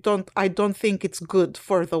that I don't think it's good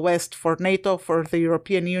for the West, for NATO, for the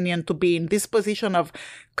European Union to be in this position of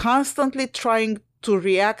constantly trying to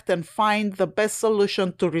react and find the best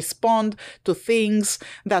solution to respond to things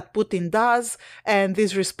that Putin does. And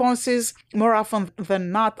these responses, more often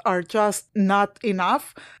than not, are just not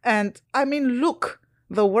enough. And I mean, look,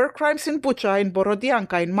 the war crimes in Bucha, in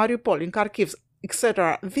Borodianka, in Mariupol, in Kharkiv,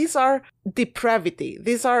 etc., these are depravity.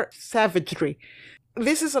 These are savagery.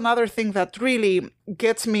 This is another thing that really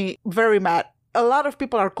gets me very mad. A lot of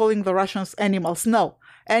people are calling the Russians animals. No.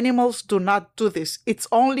 Animals do not do this. It's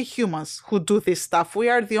only humans who do this stuff. We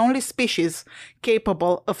are the only species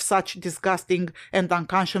capable of such disgusting and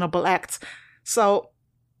unconscionable acts. So,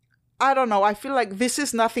 I don't know. I feel like this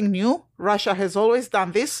is nothing new. Russia has always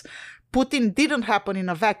done this. Putin didn't happen in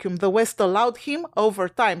a vacuum. The West allowed him over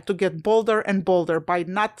time to get bolder and bolder by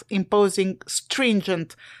not imposing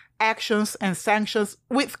stringent actions and sanctions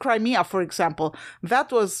with Crimea, for example.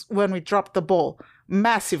 That was when we dropped the ball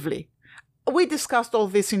massively. We discussed all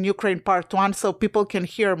this in Ukraine Part 1, so people can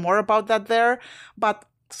hear more about that there. But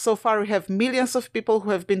so far, we have millions of people who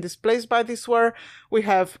have been displaced by this war. We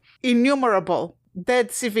have innumerable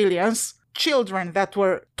dead civilians, children that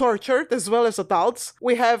were tortured, as well as adults.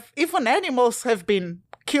 We have even animals have been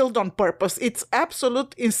killed on purpose. It's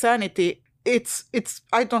absolute insanity. It's.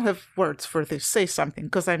 I don't have words for this. Say something,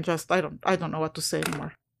 because I don't know what to say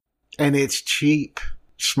anymore. And it's cheap.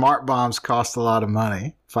 Smart bombs cost a lot of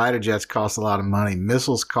money. Fighter jets cost a lot of money.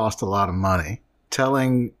 Missiles cost a lot of money.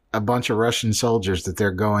 Telling a bunch of Russian soldiers that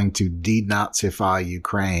they're going to denazify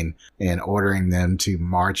Ukraine and ordering them to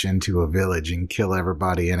march into a village and kill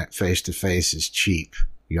everybody in it face to face is cheap.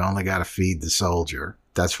 You only got to feed the soldier.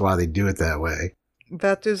 That's why they do it that way.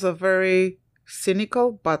 That is a very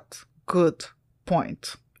cynical but good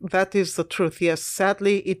point. That is the truth. Yes,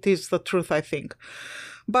 sadly, it is the truth, I think.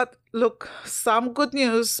 But look, some good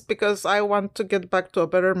news, because I want to get back to a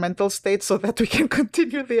better mental state so that we can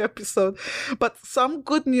continue the episode. But some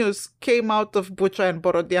good news came out of Bucha and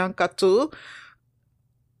Borodianka too.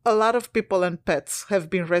 A lot of people and pets have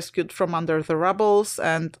been rescued from under the rubbles,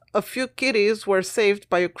 and a few kitties were saved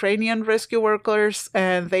by Ukrainian rescue workers,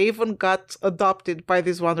 and they even got adopted by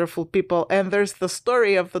these wonderful people. And there's the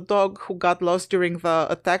story of the dog who got lost during the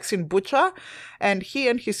attacks in Bucha, and he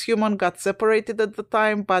and his human got separated at the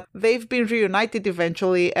time, but they've been reunited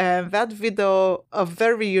eventually, and that video of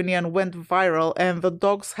their reunion went viral, and the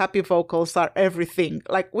dog's happy vocals are everything.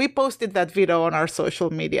 Like, we posted that video on our social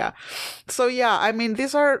media. So yeah, I mean,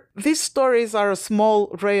 these stories are a small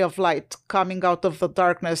ray of light coming out of the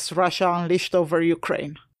darkness Russia unleashed over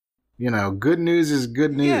Ukraine. You know, good news is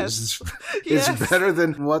good news. Yes. It's Yes. better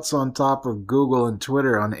than what's on top of Google and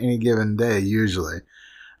Twitter on any given day, usually,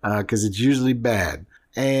 because it's usually bad.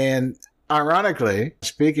 And ironically,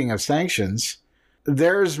 speaking of sanctions,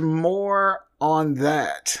 there's more on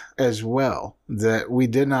that as well that we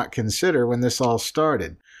did not consider when this all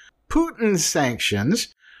started. Putin's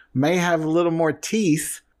sanctions may have a little more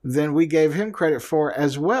teeth than we gave him credit for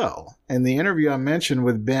as well. In the interview I mentioned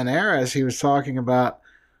with Ben Aris, he was talking about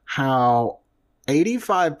how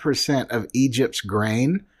 85% of Egypt's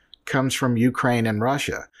grain comes from Ukraine and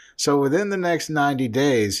Russia. So within the next 90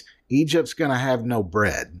 days, Egypt's going to have no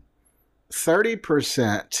bread.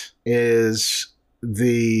 30% is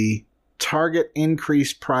the target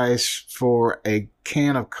increase price for a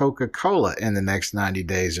can of Coca-Cola in the next 90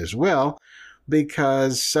 days as well,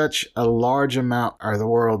 because such a large amount of the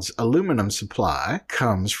world's aluminum supply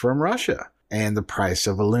comes from Russia. And the price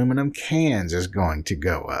of aluminum cans is going to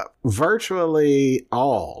go up. Virtually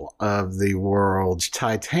all of the world's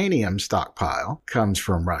titanium stockpile comes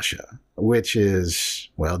from Russia, which is,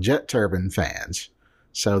 well, jet turbine fans.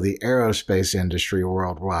 So the aerospace industry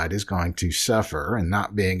worldwide is going to suffer in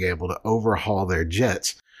not being able to overhaul their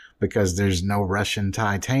jets because there's no Russian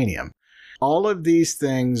titanium. All of these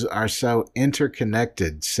things are so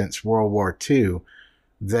interconnected since World War II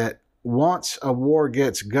that once a war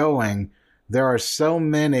gets going, there are so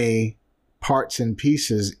many parts and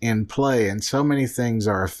pieces in play and so many things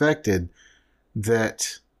are affected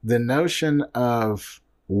that the notion of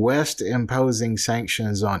West imposing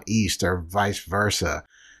sanctions on East or vice versa,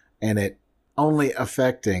 and it only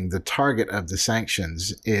affecting the target of the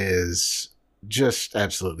sanctions is just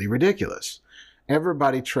absolutely ridiculous.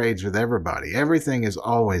 Everybody trades with everybody. Everything is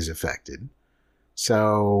always affected.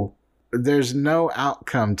 So there's no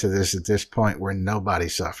outcome to this at this point where nobody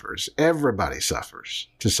suffers. Everybody suffers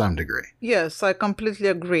to some degree. Yes, I completely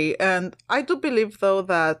agree. And I do believe, though,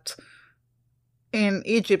 that in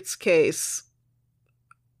Egypt's case,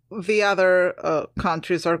 the other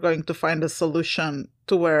countries are going to find a solution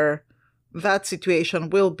to where that situation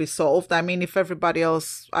will be solved. I mean, if everybody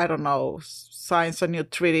else, I don't know, signs a new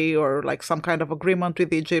treaty or like some kind of agreement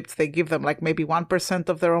with Egypt, they give them like maybe 1%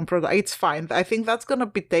 of their own product, it's fine. I think that's going to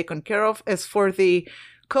be taken care of. As for the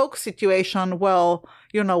Coke situation, well,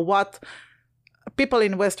 you know what? People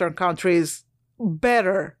in Western countries,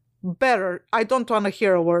 better. I don't want to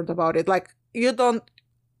hear a word about it. Like, you don't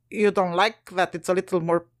like that it's a little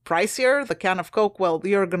more pricier, the can of Coke, well,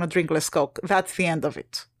 you're going to drink less Coke. That's the end of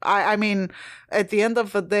it. I mean, at the end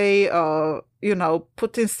of the day,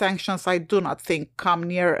 Putin's sanctions, I do not think come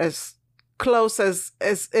near as close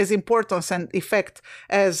as importance and effect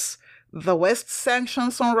as the West's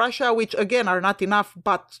sanctions on Russia, which again are not enough,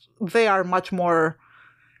 but they are much more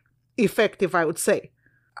effective, I would say.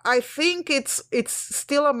 I think it's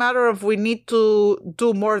still a matter of we need to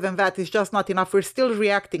do more than that. It's just not enough. We're still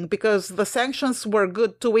reacting because the sanctions were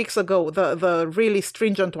good 2 weeks ago, the really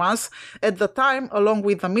stringent ones. At the time, along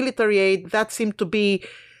with the military aid, that seemed to be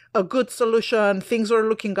a good solution. Things were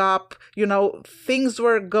looking up, things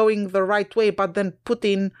were going the right way, but then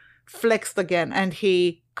Putin flexed again and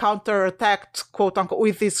he counterattacked, quote unquote,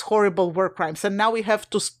 with these horrible war crimes. And now we have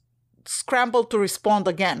to scramble to respond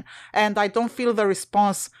again. And I don't feel the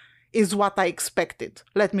response is what I expected.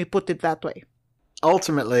 Let me put it that way.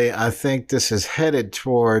 Ultimately, I think this is headed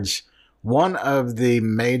towards one of the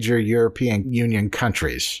major European Union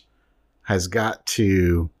countries has got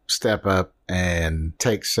to step up and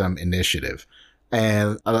take some initiative.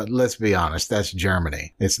 And let's be honest, that's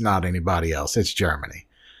Germany. It's not anybody else. It's Germany.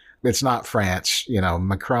 It's not France.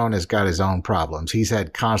 Macron has got his own problems. He's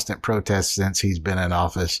had constant protests since he's been in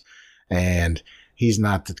office. And he's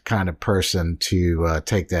not the kind of person to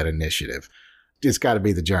take that initiative. It's got to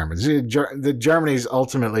be the Germans. The Germany's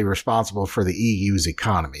ultimately responsible for the EU's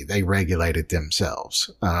economy. They regulate it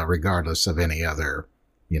themselves, regardless of any other,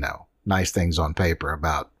 nice things on paper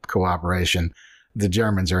about cooperation. The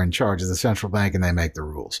Germans are in charge of the central bank and they make the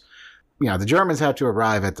rules. The Germans have to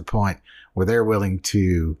arrive at the point where they're willing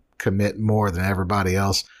to commit more than everybody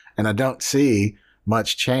else. And I don't see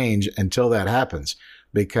much change until that happens.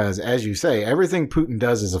 Because, as you say, everything Putin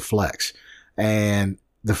does is a flex. And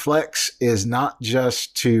the flex is not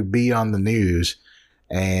just to be on the news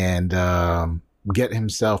and get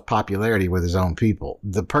himself popularity with his own people.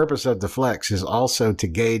 The purpose of the flex is also to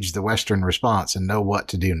gauge the Western response and know what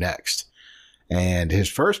to do next. And his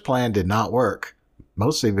first plan did not work,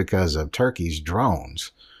 mostly because of Turkey's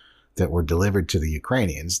drones that were delivered to the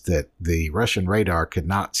Ukrainians that the Russian radar could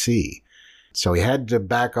not see. So he had to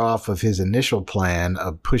back off of his initial plan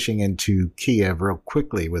of pushing into Kiev real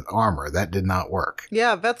quickly with armor. That did not work.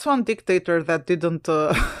 Yeah, that's one dictator that didn't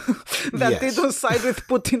didn't side with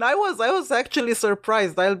Putin. I was actually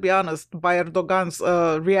surprised, I'll be honest, by Erdogan's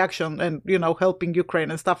reaction and helping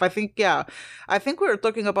Ukraine and stuff. I think we were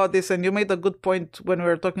talking about this, and you made a good point when we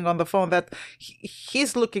were talking on the phone that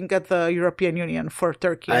he's looking at the European Union for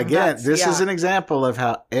Turkey. Again, this is an example of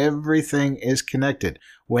how everything is connected.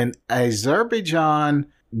 When Azerbaijan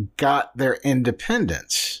got their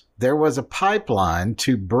independence, there was a pipeline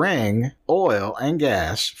to bring oil and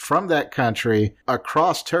gas from that country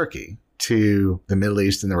across Turkey to the Middle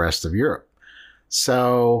East and the rest of Europe.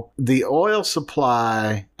 So the oil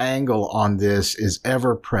supply angle on this is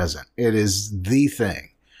ever present. It is the thing.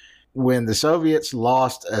 When the Soviets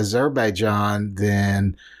lost Azerbaijan,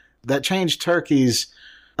 then that changed Turkey's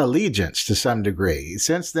allegiance to some degree.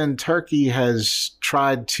 Since then, Turkey has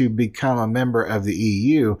tried to become a member of the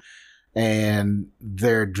EU, and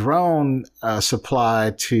their drone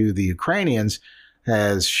supply to the Ukrainians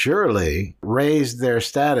has surely raised their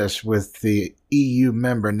status with the EU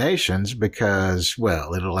member nations because,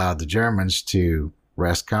 well, it allowed the Germans to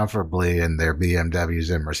rest comfortably in their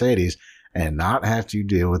BMWs and Mercedes and not have to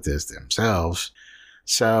deal with this themselves.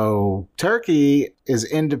 So Turkey is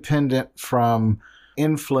independent from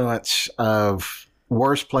influence of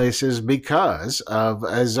worse places because of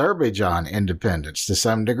Azerbaijan independence to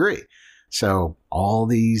some degree. So all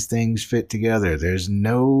these things fit together. There's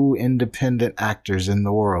no independent actors in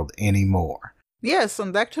the world anymore. Yes,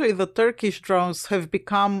 and actually the Turkish drones have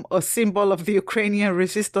become a symbol of the Ukrainian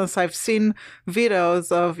resistance. I've seen videos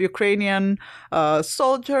of Ukrainian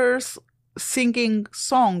soldiers singing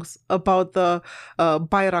songs about the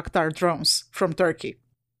Bayraktar drones from Turkey.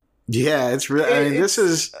 Yeah, it's really, I mean,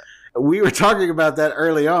 we were talking about that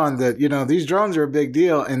early on, that, you know, these drones are a big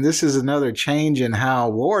deal, and this is another change in how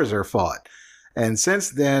wars are fought. And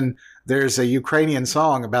since then, there's a Ukrainian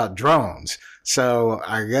song about drones. So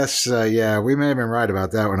I guess, yeah, we may have been right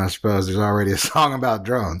about that one, I suppose. There's already a song about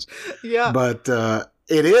drones. Yeah. But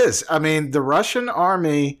it is. I mean, the Russian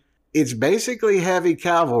army, it's basically heavy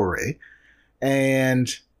cavalry. And,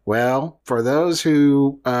 well, for those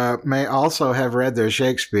who may also have read their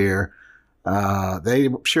Shakespeare, they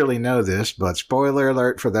surely know this, but spoiler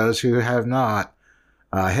alert for those who have not,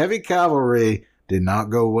 heavy cavalry did not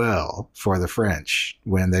go well for the French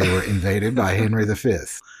when they were invaded by Henry V.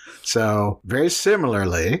 So very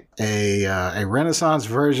similarly, a Renaissance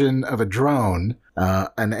version of a drone,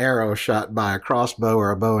 an arrow shot by a crossbow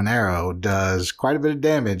or a bow and arrow, does quite a bit of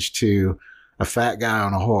damage to a fat guy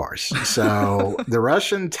on a horse. So the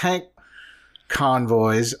Russian tank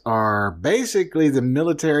convoys are basically the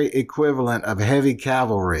military equivalent of heavy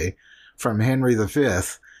cavalry from Henry V,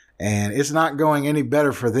 and it's not going any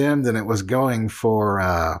better for them than it was going for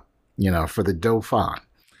the Dauphin.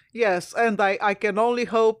 Yes, and I can only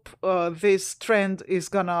hope this trend is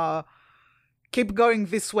gonna keep going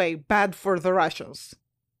this way. Bad for the Russians.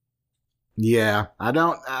 Yeah, I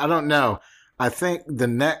don't know. I think the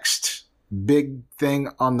next big thing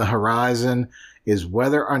on the horizon is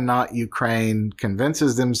whether or not Ukraine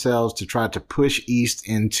convinces themselves to try to push east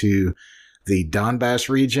into the Donbass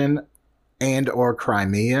region and or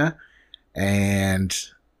Crimea. And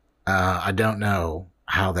I don't know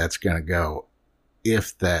how that's going to go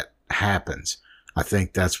if that happens. I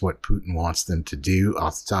think that's what Putin wants them to do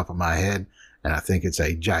off the top of my head. And I think it's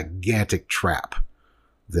a gigantic trap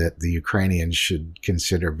that the Ukrainians should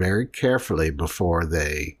consider very carefully before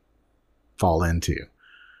they fall into.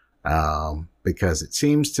 Because it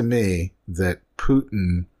seems to me that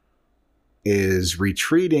Putin is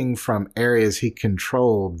retreating from areas he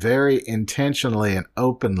controlled very intentionally and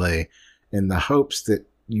openly in the hopes that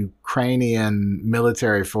Ukrainian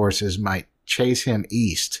military forces might chase him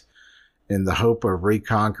east in the hope of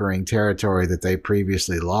reconquering territory that they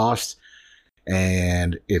previously lost.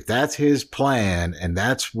 And if that's his plan and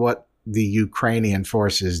that's what the Ukrainian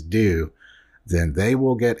forces do, then they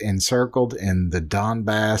will get encircled in the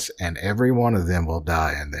Donbass and every one of them will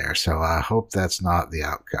die in there. So I hope that's not the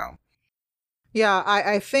outcome. Yeah,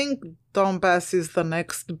 I think Donbass is the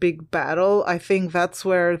next big battle. I think that's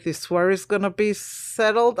where this war is going to be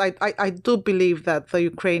settled. I do believe that the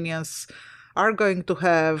Ukrainians are going to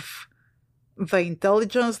have the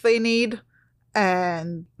intelligence they need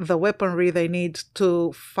and the weaponry they need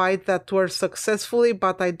to fight that war successfully,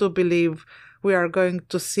 but I do believe we are going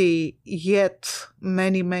to see yet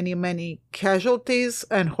many, many, many casualties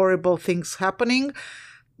and horrible things happening.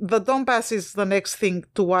 The Donbass is the next thing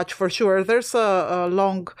to watch for sure. There's a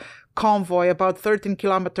long convoy, about 13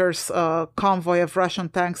 kilometers convoy of Russian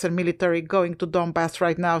tanks and military going to Donbass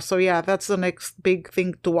right now. So yeah, that's the next big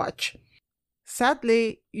thing to watch.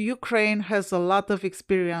 Sadly, Ukraine has a lot of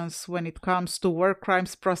experience when it comes to war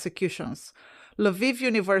crimes prosecutions. Lviv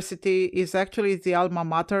University is actually the alma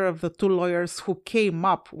mater of the two lawyers who came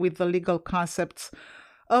up with the legal concepts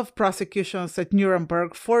of prosecutions at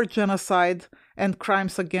Nuremberg for genocide and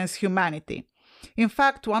crimes against humanity. In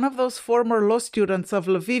fact, one of those former law students of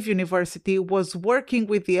Lviv University was working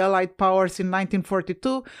with the Allied powers in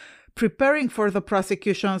 1942, preparing for the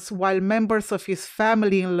prosecutions while members of his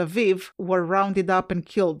family in Lviv were rounded up and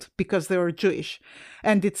killed because they were Jewish.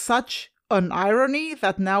 And it's such an irony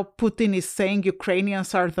that now Putin is saying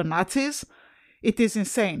Ukrainians are the Nazis? It is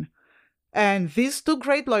insane. And these two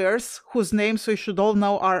great lawyers, whose names we should all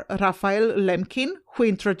know are Raphael Lemkin, who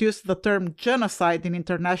introduced the term genocide in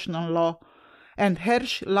international law, and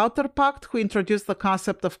Hersch Lauterpacht, who introduced the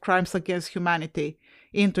concept of crimes against humanity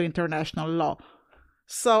into international law.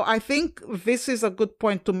 So I think this is a good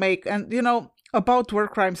point to make. And, about war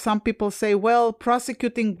crimes, some people say, well,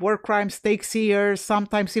 prosecuting war crimes takes years,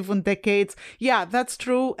 sometimes even decades. Yeah, that's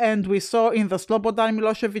true. And we saw in the Slobodan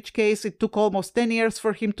Milosevic case, it took almost 10 years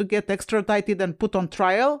for him to get extradited and put on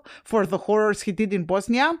trial for the horrors he did in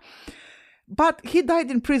Bosnia. But he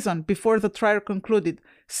died in prison before the trial concluded.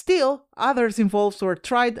 Still, others involved were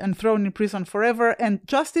tried and thrown in prison forever, and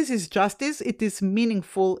justice is justice. It is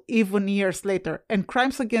meaningful even years later. And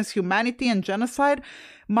crimes against humanity and genocide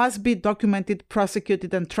must be documented,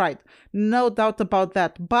 prosecuted, and tried. No doubt about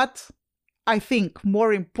that. But I think,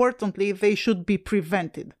 more importantly, they should be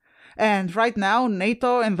prevented. And right now,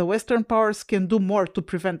 NATO and the Western powers can do more to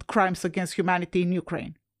prevent crimes against humanity in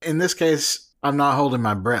Ukraine. In this case, I'm not holding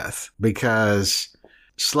my breath because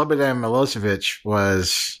Slobodan Milosevic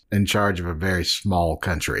was in charge of a very small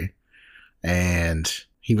country, and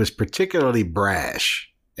he was particularly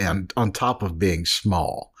brash and on top of being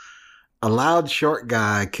small. A loud short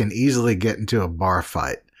guy can easily get into a bar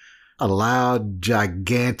fight. A loud,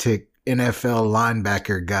 gigantic NFL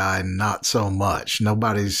linebacker guy, not so much.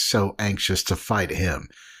 Nobody's so anxious to fight him.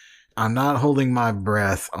 I'm not holding my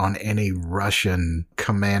breath on any Russian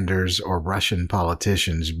commanders or Russian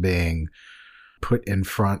politicians being put in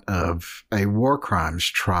front of a war crimes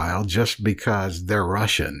trial just because they're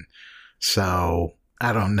Russian. So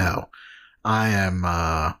I don't know. I am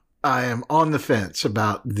on the fence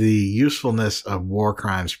about the usefulness of war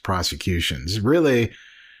crimes prosecutions. Really,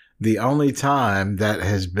 the only time that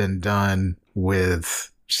has been done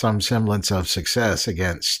with some semblance of success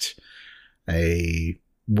against a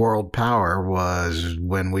world power was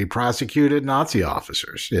when we prosecuted Nazi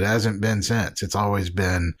officers. It hasn't been since. It's always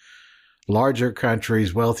been larger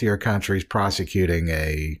countries, wealthier countries prosecuting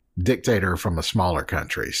a dictator from a smaller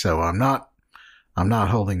country. So I'm not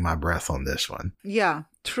holding my breath on this one. Yeah,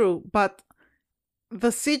 true. But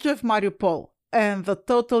the siege of Mariupol and the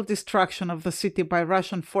total destruction of the city by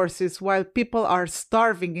Russian forces while people are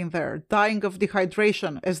starving in there, dying of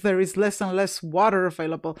dehydration as there is less and less water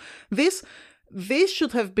available. This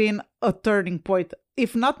should have been a turning point.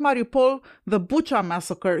 If not Mariupol, the Bucha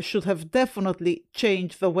massacre should have definitely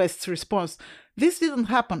changed the West's response. This didn't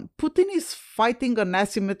happen. Putin is fighting an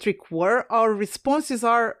asymmetric war. Our responses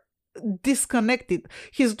are disconnected.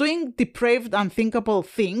 He's doing depraved, unthinkable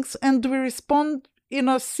things, and we respond in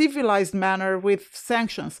a civilized manner with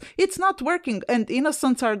sanctions. It's not working, and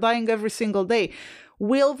innocents are dying every single day.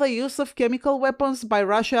 Will the use of chemical weapons by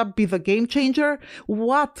Russia be the game changer?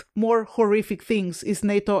 What more horrific things is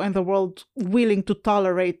NATO and the world willing to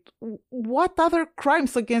tolerate? What other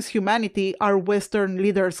crimes against humanity are Western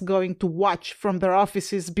leaders going to watch from their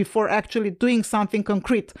offices before actually doing something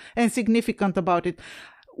concrete and significant about it?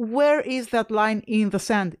 Where is that line in the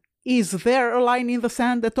sand? Is there a line in the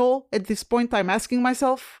sand at all? At this point, I'm asking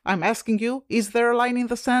myself, I'm asking you, is there a line in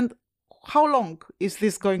the sand? How long is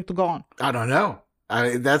this going to go on? I don't know.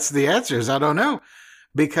 That's the answer is I don't know,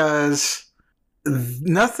 because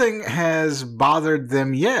nothing has bothered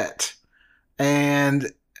them yet. And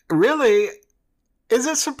really, is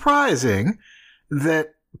it surprising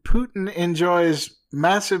that Putin enjoys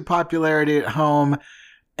massive popularity at home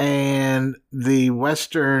and the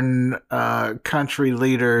Western country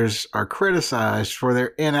leaders are criticized for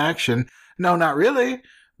their inaction? No, not really,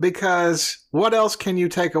 because what else can you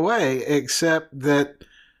take away except that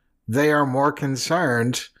they are more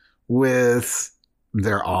concerned with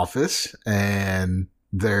their office and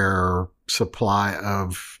their supply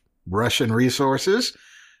of Russian resources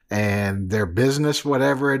and their business,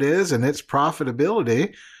 whatever it is, and its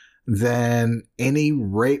profitability than any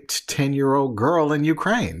raped 10-year-old girl in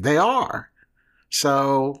Ukraine. They are.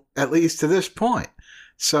 So, at least to this point.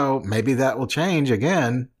 So, maybe that will change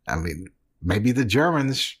again. I mean, maybe the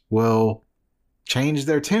Germans will change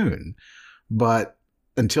their tune. But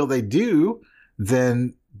until they do,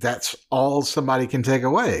 then that's all somebody can take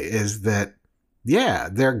away is that, yeah,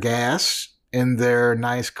 their gas in their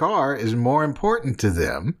nice car is more important to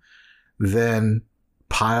them than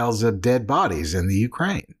piles of dead bodies in the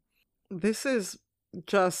Ukraine. This is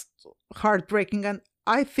just heartbreaking. And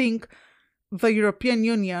I think the European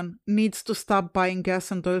Union needs to stop buying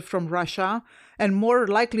gas and oil from Russia And more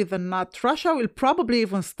likely than not, Russia will probably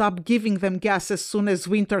even stop giving them gas as soon as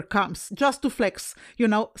winter comes, just to flex,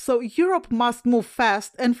 So Europe must move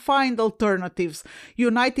fast and find alternatives.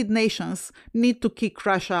 United Nations need to kick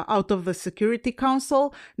Russia out of the Security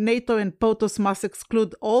Council. NATO and POTUS must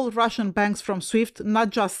exclude all Russian banks from SWIFT, not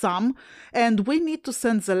just some. And we need to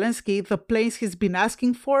send Zelensky the planes he's been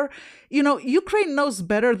asking for. Ukraine knows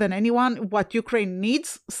better than anyone what Ukraine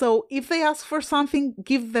needs. So if they ask for something,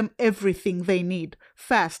 give them everything they need,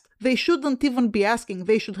 fast. They shouldn't even be asking.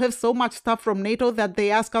 They should have so much stuff from NATO that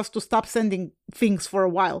they ask us to stop sending things for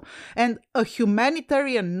a while. And a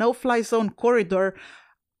humanitarian no-fly zone corridor,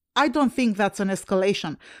 I don't think that's an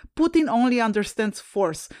escalation. Putin only understands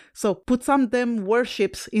force. So put some damn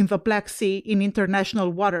warships in the Black Sea in international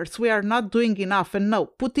waters. We are not doing enough. And no,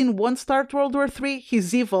 Putin won't start World War III.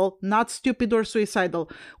 He's evil, not stupid or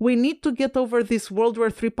suicidal. We need to get over this World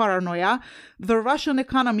War III paranoia. The Russian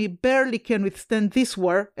economy barely can withstand this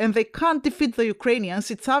war, and they can't defeat the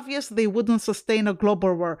Ukrainians. It's obvious they wouldn't sustain a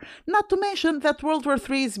global war. Not to mention that World War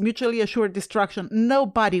III is mutually assured destruction.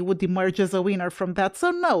 Nobody would emerge as a winner from that.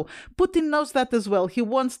 So no, Putin knows that as well. He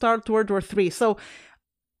won't start World War III. So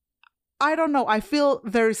I don't know. I feel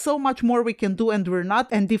there is so much more we can do and we're not.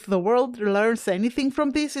 And if the world learns anything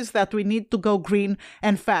from this, is that we need to go green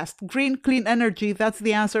and fast. Green, clean energy, that's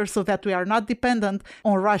the answer, so that we are not dependent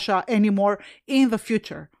on Russia anymore in the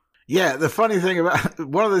future. Yeah, the funny thing about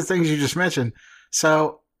one of the things you just mentioned,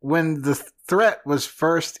 so when the threat was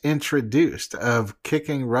first introduced of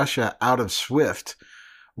kicking Russia out of SWIFT,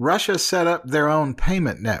 Russia set up their own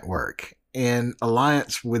payment network in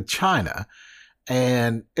alliance with China.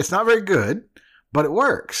 And it's not very good, but it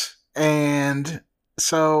works. And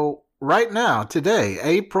so right now, today,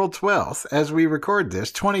 April 12th, as we record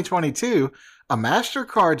this, 2022, a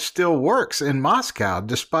MasterCard still works in Moscow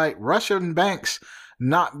despite Russian banks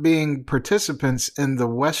not being participants in the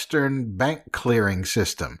Western bank clearing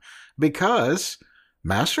system, because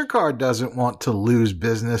MasterCard doesn't want to lose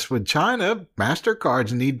business with China.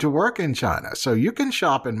 MasterCards need to work in China. So you can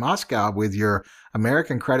shop in Moscow with your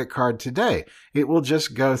American credit card today. It will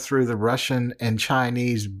just go through the Russian and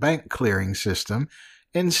Chinese bank clearing system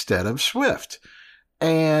instead of SWIFT.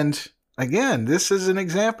 And again, this is an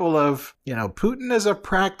example of, Putin is a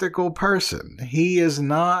practical person. He's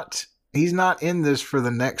not in this for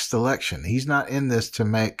the next election. He's not in this to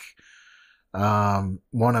make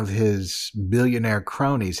one of his billionaire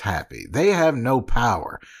cronies happy. They have no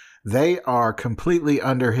power. They are completely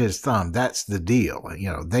under his thumb. That's the deal.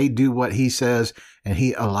 They do what he says and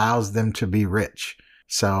he allows them to be rich.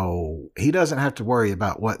 So he doesn't have to worry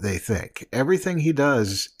about what they think. Everything he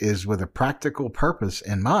does is with a practical purpose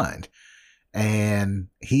in mind. And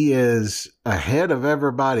he is ahead of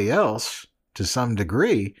everybody else to some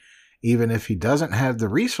degree, even if he doesn't have the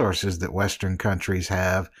resources that Western countries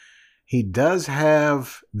have. He does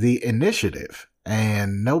have the initiative,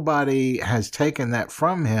 and nobody has taken that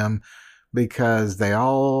from him because they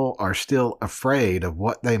all are still afraid of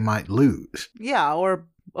what they might lose. Yeah, or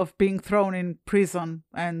of being thrown in prison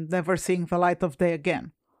and never seeing the light of day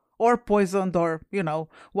again. Or poisoned, or,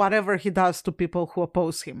 whatever he does to people who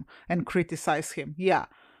oppose him and criticize him. Yeah.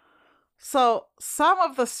 So some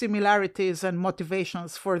of the similarities and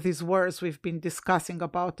motivations for these wars we've been discussing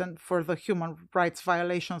about, and for the human rights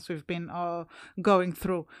violations we've been going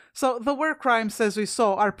through. So the war crimes, as we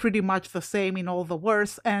saw, are pretty much the same in all the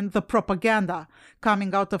wars, and the propaganda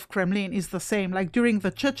coming out of Kremlin is the same. Like during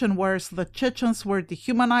the Chechen wars, the Chechens were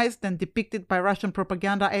dehumanized and depicted by Russian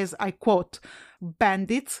propaganda as, I quote,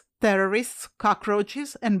 bandits, terrorists,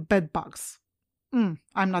 cockroaches, and bedbugs.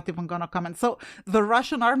 I'm not even gonna comment. So the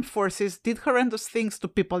Russian armed forces did horrendous things to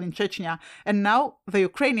people in Chechnya, and now the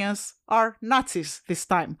Ukrainians are Nazis this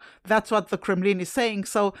time. That's what the Kremlin is saying.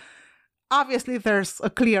 So obviously there's a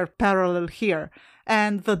clear parallel here.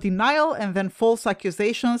 And the denial and then false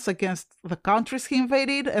accusations against the countries he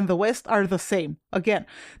invaded and the West are the same. Again,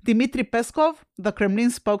 Dmitry Peskov, the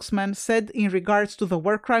Kremlin spokesman, said in regards to the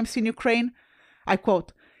war crimes in Ukraine, I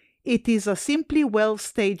quote, "It is a simply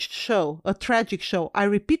well-staged show, a tragic show. I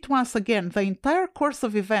repeat once again, the entire course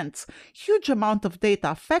of events, huge amount of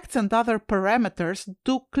data, facts and other parameters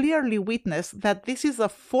do clearly witness that this is a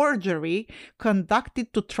forgery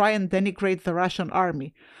conducted to try and denigrate the Russian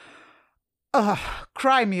army."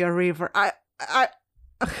 Crimea River.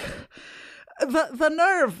 The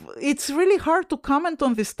nerve. It's really hard to comment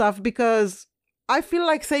on this stuff because I feel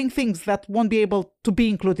like saying things that won't be able to be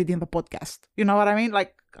included in the podcast. You know what I mean?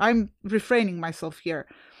 Like, I'm refraining myself here.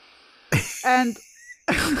 And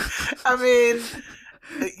I mean,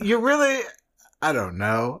 you really, I don't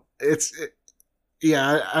know.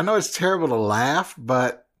 I know it's terrible to laugh,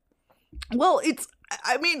 but Well,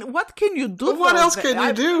 I mean, what can you do? What else can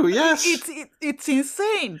you do? Yes. It's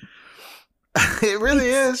insane. It really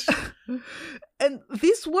is. And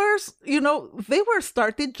these wars, they were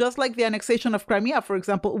started just like the annexation of Crimea, for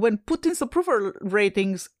example, when Putin's approval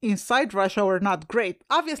ratings inside Russia were not great.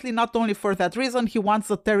 Obviously, not only for that reason, he wants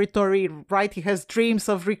the territory, right? He has dreams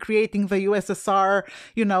of recreating the USSR,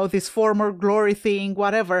 this former glory thing,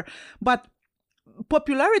 whatever. But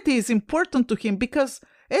popularity is important to him because,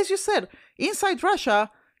 as you said, inside Russia,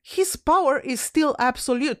 his power is still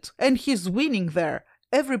absolute and he's winning there.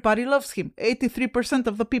 Everybody loves him, 83%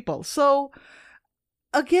 of the people. So,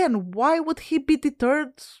 again, why would he be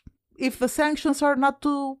deterred if the sanctions are not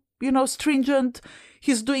too, stringent?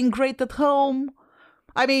 He's doing great at home.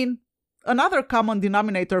 I mean, another common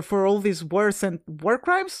denominator for all these wars and war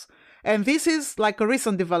crimes, and this is like a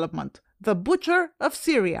recent development, the butcher of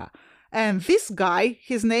Syria. And this guy,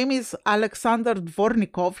 his name is Alexander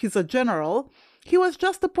Dvornikov, he's a general. He was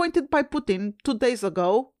just appointed by Putin 2 days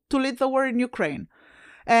ago to lead the war in Ukraine.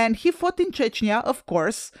 And he fought in Chechnya, of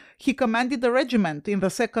course. He commanded a regiment in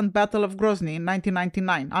the Second Battle of Grozny in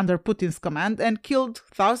 1999 under Putin's command and killed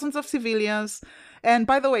thousands of civilians. And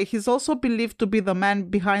by the way, he's also believed to be the man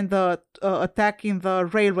behind the attack in the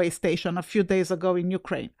railway station a few days ago in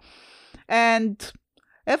Ukraine. And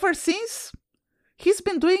ever since, he's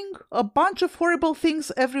been doing a bunch of horrible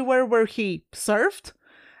things everywhere where he served.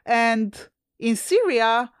 And in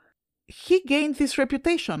Syria, he gained this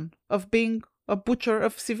reputation of being a butcher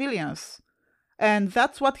of civilians. And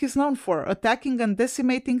that's what he's known for, attacking and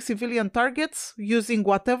decimating civilian targets using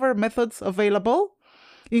whatever methods available,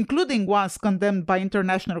 including ones condemned by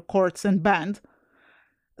international courts and banned.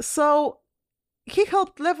 So he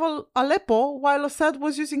helped level Aleppo while Assad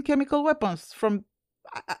was using chemical weapons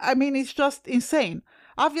it's just insane.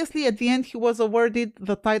 Obviously, at the end, he was awarded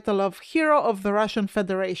the title of Hero of the Russian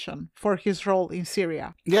Federation for his role in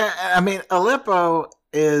Syria. Yeah, Aleppo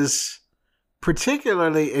is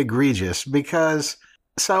particularly egregious because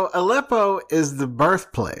Aleppo is the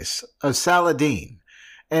birthplace of Saladin.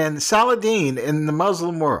 And Saladin in the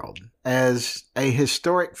Muslim world, as a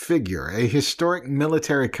historic figure, a historic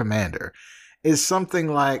military commander, is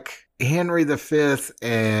something like Henry V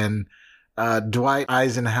and Dwight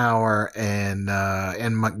Eisenhower and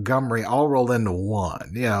Montgomery all rolled into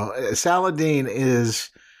one. Saladin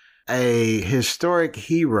is a historic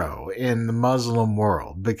hero in the Muslim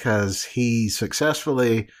world because he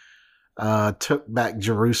successfully took back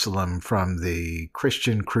Jerusalem from the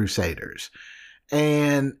Christian Crusaders.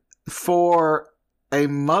 And for a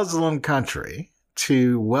Muslim country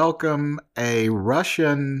to welcome a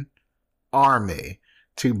Russian army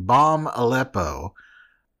to bomb Aleppo,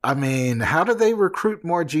 how do they recruit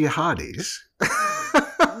more jihadis?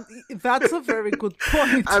 That's a very good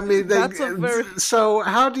point. So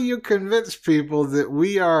how do you convince people that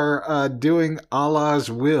we are doing Allah's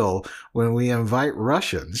will when we invite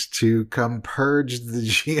Russians to come purge the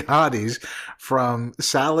jihadis from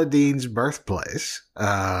Saladin's birthplace?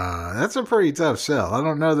 That's a pretty tough sell. I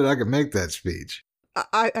don't know that I can make that speech.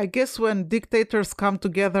 I guess when dictators come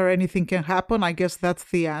together, anything can happen. I guess that's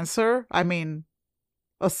the answer.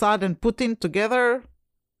 Assad and Putin together,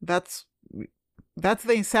 that's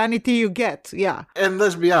the insanity you get, yeah. And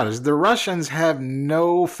let's be honest, the Russians have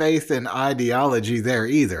no faith in ideology there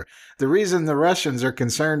either. The reason the Russians are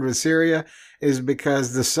concerned with Syria is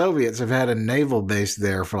because the Soviets have had a naval base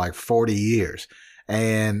there for like 40 years.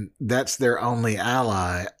 And that's their only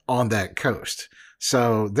ally on that coast.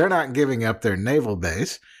 So they're not giving up their naval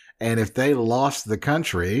base. And if they lost the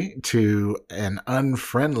country to an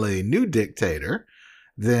unfriendly new dictator,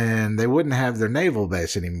 then they wouldn't have their naval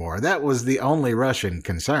base anymore. That was the only Russian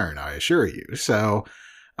concern, I assure you. So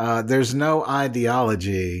there's no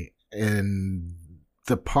ideology in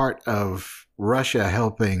the part of Russia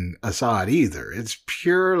helping Assad either. It's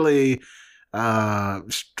purely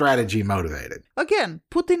strategy motivated. Again,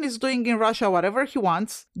 Putin is doing in Russia whatever he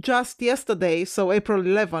wants. Just yesterday, so April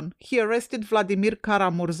 11, he arrested Vladimir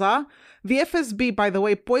Kara-Murza. The FSB, by the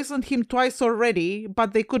way, poisoned him twice already,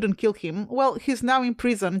 but they couldn't kill him. Well, he's now in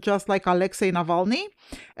prison, just like Alexei Navalny,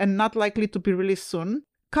 and not likely to be released soon.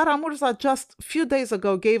 Kara-Murza just a few days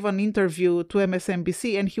ago gave an interview to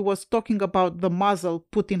MSNBC, and he was talking about the muzzle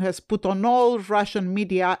Putin has put on all Russian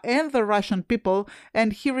media and the Russian people,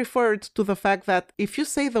 and he referred to the fact that if you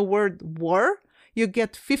say the word war, you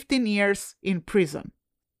get 15 years in prison.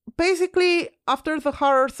 Basically, after the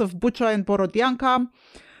horrors of Bucha and Borodyanka,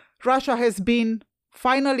 Russia has been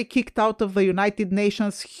finally kicked out of the United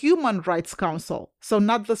Nations Human Rights Council, so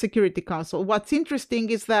not the Security Council. What's interesting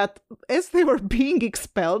is that as they were being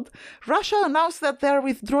expelled, Russia announced that they're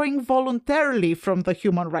withdrawing voluntarily from the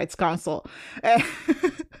Human Rights Council.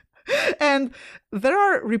 And there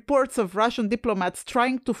are reports of Russian diplomats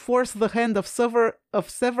trying to force the hand of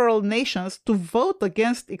several nations to vote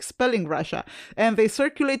against expelling Russia. And they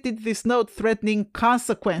circulated this note threatening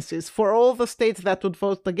consequences for all the states that would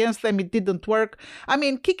vote against them. It didn't work. I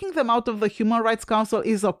mean, kicking them out of the Human Rights Council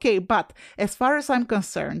is okay. But as far as I'm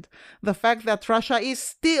concerned, the fact that Russia is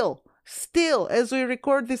still, as we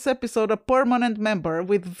record this episode, a permanent member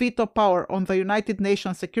with veto power on the United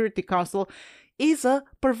Nations Security Council is a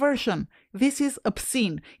perversion. This is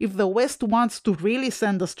obscene. If the West wants to really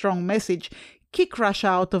send a strong message, kick Russia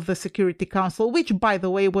out of the Security Council, which, by the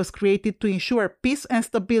way, was created to ensure peace and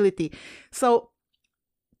stability. So,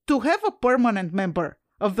 to have a permanent member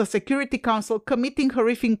of the Security Council committing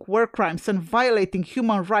horrific war crimes and violating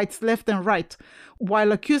human rights left and right,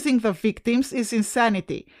 while accusing the victims, is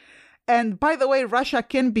insanity. And by the way, Russia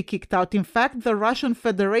can be kicked out. In fact, the Russian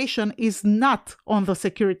Federation is not on the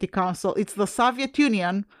Security Council. It's the Soviet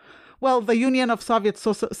Union, well, the Union of Soviet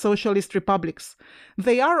Socialist Republics.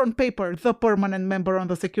 They are on paper the permanent member on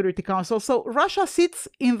the Security Council. So Russia sits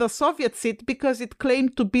in the Soviet seat because it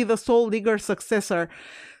claimed to be the sole legal successor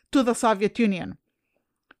to the Soviet Union.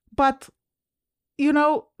 But, you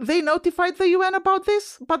know, they notified the UN about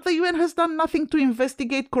this, but the UN has done nothing to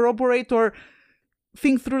investigate, corroborate, or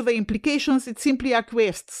think through the implications. It simply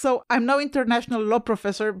acquiesced. So I'm no international law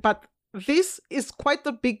professor, but this is quite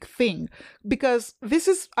a big thing, because this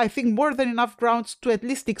is, I think, more than enough grounds to at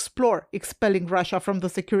least explore expelling Russia from the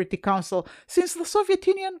Security Council, since the Soviet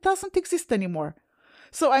Union doesn't exist anymore.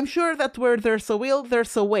 So I'm sure that where there's a will,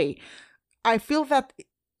 there's a way. I feel that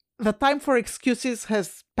the time for excuses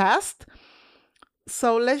has passed,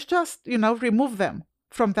 so let's just, remove them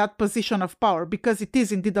from that position of power, because it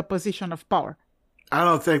is indeed a position of power. I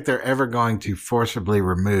don't think they're ever going to forcibly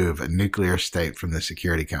remove a nuclear state from the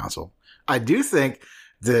Security Council. I do think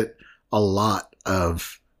that a lot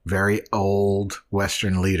of very old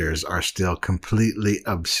Western leaders are still completely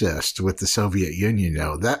obsessed with the Soviet Union.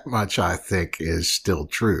 That much I think is still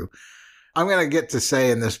true. I'm going to get to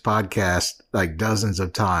say in this podcast like dozens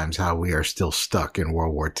of times how we are still stuck in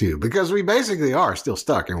World War II, because we basically are still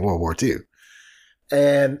stuck in World War II.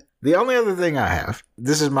 And the only other thing I have,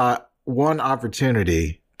 this is my one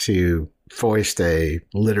opportunity to foist a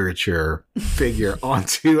literature figure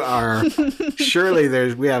onto our, surely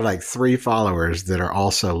we have like 3 followers that are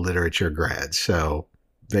also literature grads, so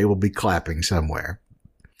they will be clapping somewhere.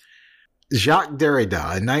 Jacques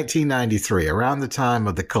Derrida, in 1993, around the time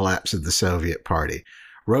of the collapse of the Soviet Party,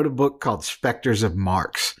 wrote a book called Spectres of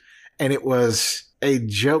Marx, and it was a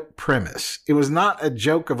joke premise. It was not a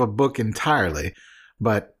joke of a book entirely,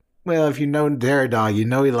 but well, if you know Derrida, you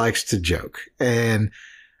know he likes to joke. And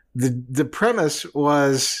the premise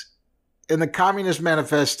was, in the Communist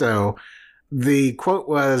Manifesto, the quote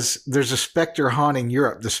was, there's a specter haunting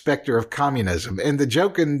Europe, the specter of communism. And the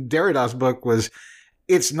joke in Derrida's book was,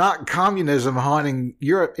 it's not communism haunting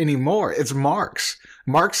Europe anymore. It's Marx.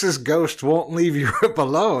 Marx's ghost won't leave Europe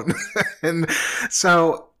alone. And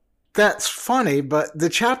so that's funny, but the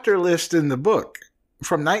chapter list in the book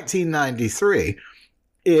from 1993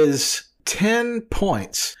 is 10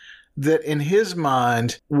 points that in his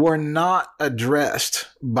mind were not addressed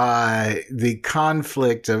by the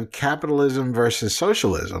conflict of capitalism versus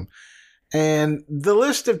socialism. And the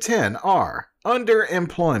list of 10 are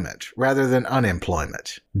underemployment rather than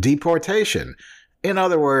unemployment, deportation, in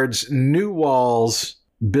other words, new walls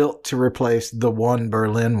built to replace the one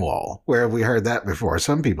Berlin Wall. Where have we heard that before?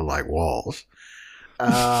 Some people like walls.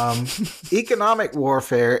 Economic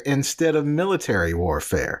warfare instead of military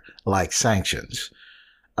warfare, like sanctions.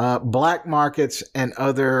 Black markets and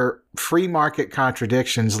other free market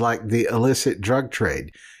contradictions like the illicit drug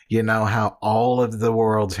trade. You know how all of the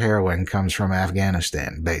world's heroin comes from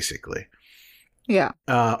Afghanistan, basically. Yeah.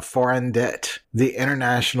 Foreign debt. The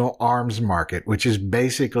international arms market, which is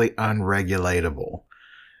basically unregulatable.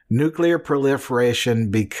 Nuclear proliferation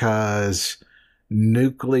because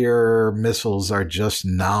nuclear missiles are just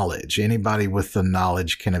knowledge. Anybody with the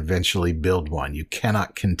knowledge can eventually build one. You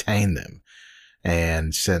cannot contain them.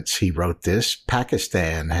 And since he wrote this,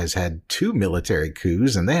 Pakistan has had 2 military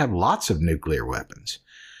coups and they have lots of nuclear weapons.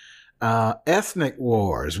 Ethnic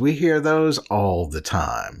wars. We hear those all the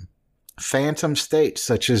time. Phantom states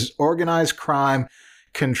such as organized crime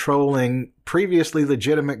controlling previously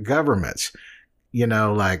legitimate governments. You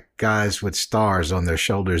know, like guys with stars on their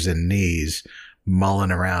shoulders and knees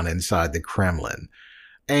mulling around inside the Kremlin.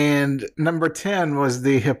 And number 10 was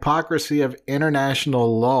the hypocrisy of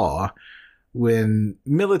international law, when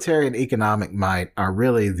military and economic might are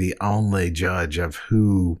really the only judge of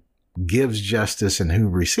who gives justice and who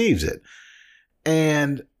receives it.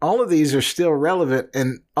 And all of these are still relevant,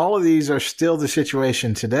 and all of these are still the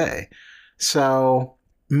situation today. So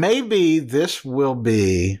maybe this will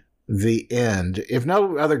be the end. If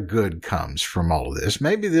no other good comes from all of this,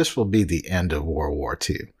 maybe this will be the end of World War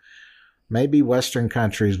II. Maybe Western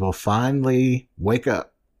countries will finally wake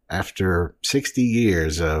up after 60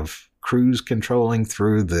 years of cruise controlling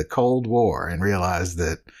through the Cold War and realize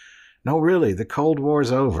that, no, really, the Cold War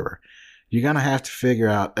is over. You're going to have to figure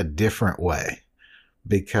out a different way,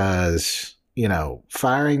 because,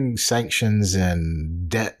 firing sanctions and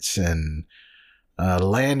debts and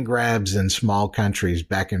land grabs in small countries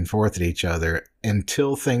back and forth at each other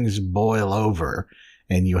until things boil over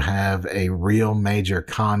and you have a real major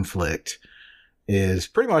conflict is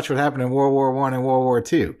pretty much what happened in World War I and World War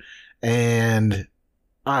II. And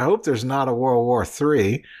I hope there's not a World War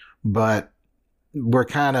III, but we're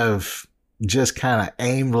kind of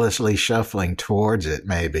aimlessly shuffling towards it,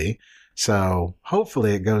 maybe. So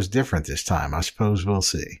hopefully it goes different this time. I suppose we'll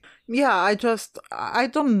see. Yeah, I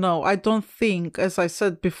don't know. I don't think, as I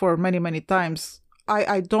said before many, many times,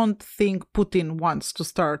 I don't think Putin wants to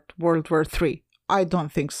start World War III. I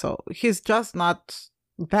don't think so. He's just not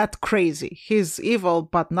that crazy. He's evil,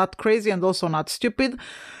 but not crazy, and also not stupid.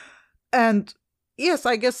 And yes,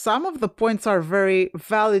 I guess some of the points are very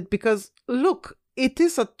valid, because, look, it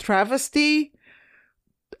is a travesty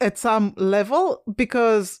at some level,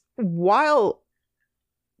 because while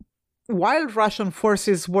Russian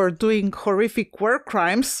forces were doing horrific war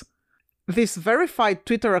crimes, this verified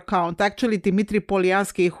Twitter account, actually Dmitry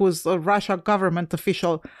Polyansky, who's a Russia government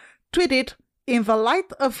official, tweeted, "In the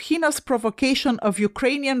light of heinous provocation of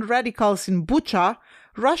Ukrainian radicals in Bucha,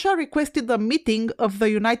 Russia requested a meeting of the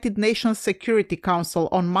United Nations Security Council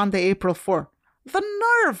on Monday, April 4. The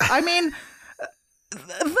nerve! I mean,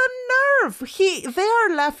 the nerve! They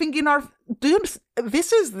are laughing in our... This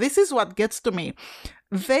is what gets to me.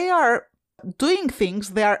 They are doing things,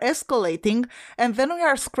 they are escalating, and then we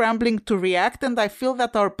are scrambling to react, and I feel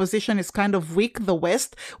that our position is kind of weak, the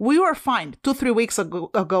West. We were fine 2-3 weeks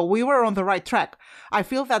ago. We were on the right track. I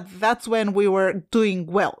feel that that's when we were doing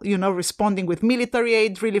well, responding with military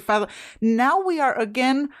aid really fast. Now we are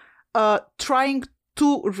again trying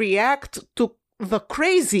to react to the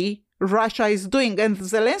crazy Russia is doing. And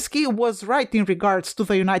Zelensky was right in regards to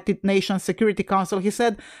the United Nations Security Council. He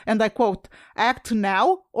said, and I quote, "Act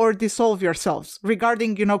now or dissolve yourselves,"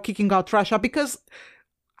 regarding, kicking out Russia, because,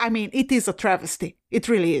 it is a travesty. It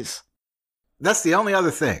really is. That's the only other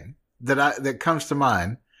thing that comes to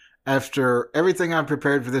mind after everything I've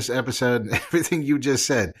prepared for this episode and everything you just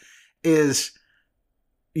said is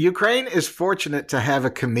Ukraine is fortunate to have a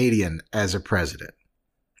comedian as a president.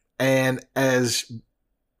 And as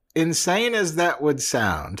insane as that would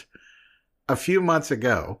sound a few months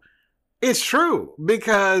ago, it's true,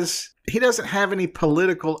 because he doesn't have any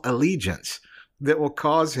political allegiance that will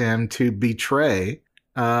cause him to betray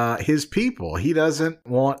his people. He doesn't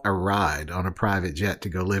want a ride on a private jet to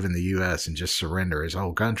go live in the U.S. and just surrender his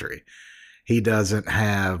whole country. He doesn't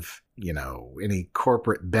have, any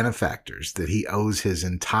corporate benefactors that he owes his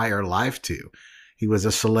entire life to. He was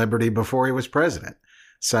a celebrity before he was president.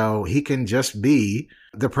 So he can just be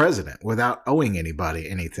the president without owing anybody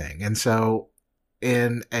anything. And so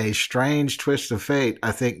in a strange twist of fate,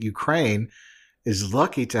 I think Ukraine is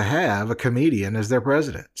lucky to have a comedian as their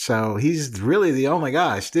president. So he's really the only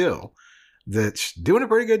guy still that's doing a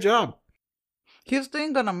pretty good job. He's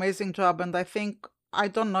doing an amazing job. And I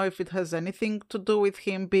don't know if it has anything to do with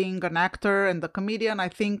him being an actor and a comedian. I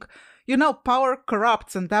think, power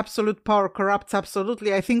corrupts, and absolute power corrupts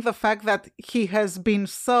absolutely. I think the fact that he has been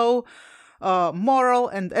so moral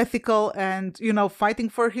and ethical and, fighting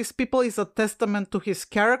for his people is a testament to his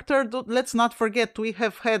character. Let's not forget, we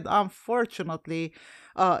have had, unfortunately,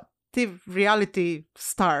 the reality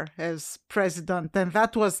star as president, and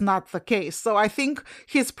that was not the case. So I think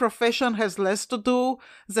his profession has less to do,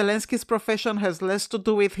 Zelensky's profession has less to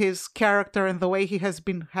do with his character and the way he has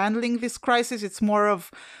been handling this crisis. It's more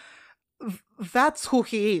of, that's who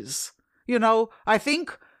he is. I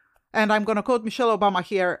think, and I'm going to quote Michelle Obama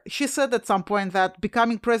here, she said at some point that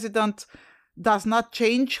becoming president does not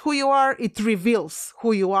change who you are, it reveals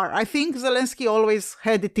who you are. I think Zelensky always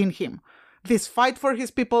had it in him. This fight for his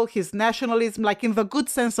people, his nationalism, like in the good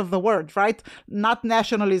sense of the word, right? Not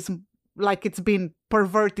nationalism like it's been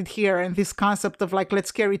perverted here, and this concept of like,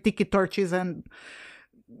 let's carry tiki torches and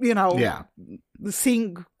Yeah.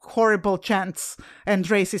 sing horrible chants and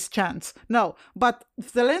racist chants. No, but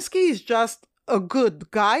Zelensky is just a good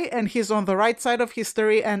guy, and he's on the right side of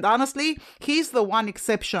history. And honestly, he's the one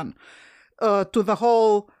exception to the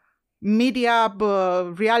whole media,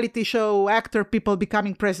 reality show actor people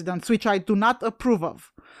becoming presidents, which I do not approve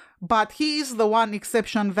of. But he is the one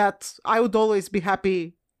exception that I would always be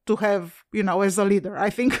happy to have, as a leader. I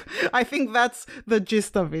think that's the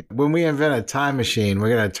gist of it. When we invent a time machine, we're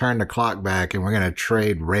going to turn the clock back and we're going to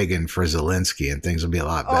trade Reagan for Zelensky, and things will be a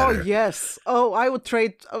lot better. Oh, yes. Oh, I would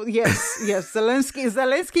trade. Oh, yes.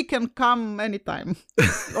 Zelensky can come anytime.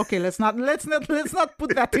 Okay, let's not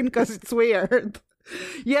put that in because it's weird.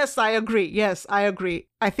 Yes, I agree.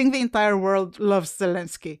 I think the entire world loves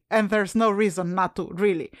Zelensky, and there's no reason not to,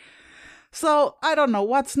 really. So, I don't know.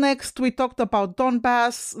 What's next? We talked about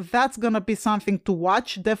Donbass. That's going to be something to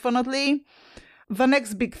watch, definitely. The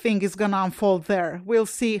next big thing is going to unfold there. We'll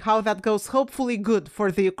see how that goes. Hopefully good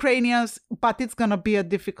for the Ukrainians, but it's going to be a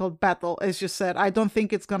difficult battle, as you said. I don't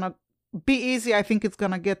think it's going to be easy. I think it's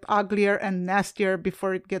going to get uglier and nastier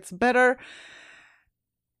before it gets better.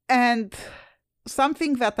 And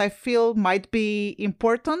something that I feel might be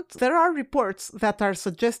important, there are reports that are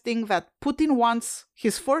suggesting that Putin wants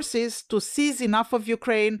his forces to seize enough of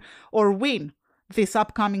Ukraine or win this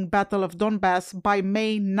upcoming Battle of Donbass by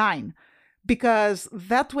May 9, because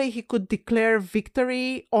that way he could declare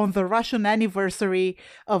victory on the Russian anniversary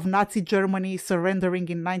of Nazi Germany surrendering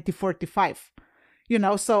in 1945.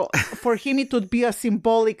 So for him it would be a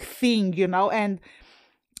symbolic thing, and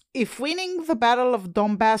if winning the Battle of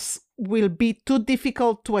Donbass will be too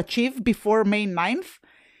difficult to achieve before May 9th,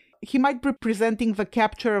 he might be presenting the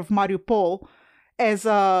capture of Mariupol as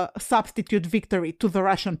a substitute victory to the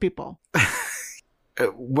Russian people.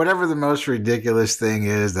 Whatever the most ridiculous thing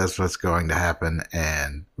is, that's what's going to happen.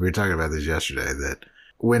 And we were talking about this yesterday, that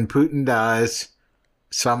when Putin dies,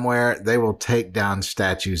 somewhere they will take down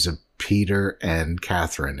statues of Peter and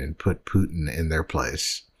Catherine and put Putin in their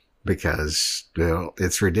place. Because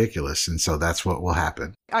it's ridiculous, and so that's what will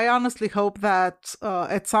happen. I honestly hope that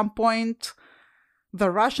at some point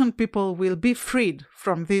the Russian people will be freed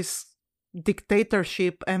from this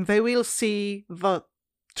dictatorship and they will see the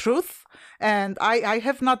truth. And I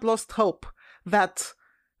have not lost hope that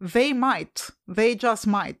they just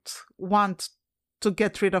might want to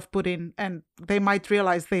get rid of Putin, and they might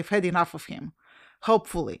realize they've had enough of him.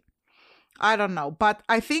 Hopefully. I don't know. But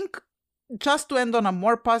I think, just to end on a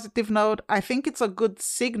more positive note, I think it's a good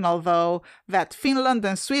signal, though, that Finland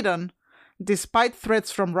and Sweden, despite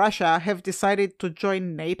threats from Russia, have decided to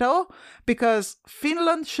join NATO, because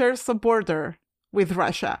Finland shares a border with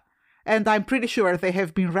Russia. And I'm pretty sure they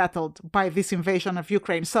have been rattled by this invasion of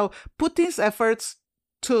Ukraine. So Putin's efforts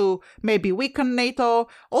to maybe weaken NATO,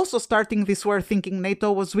 also starting this war thinking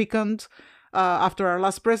NATO was weakened after our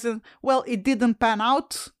last president, well, it didn't pan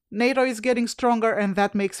out. NATO is getting stronger, and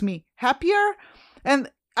that makes me happier.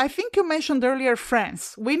 And I think you mentioned earlier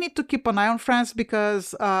France. We need to keep an eye on France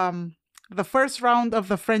because the first round of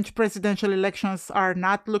the French presidential elections are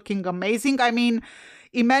not looking amazing. I mean,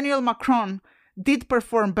 Emmanuel Macron did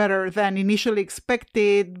perform better than initially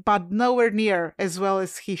expected, but nowhere near as well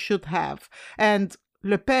as he should have. And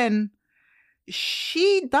Le Pen,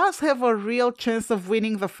 she does have a real chance of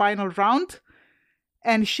winning the final round,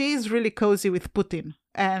 and she is really cozy with Putin.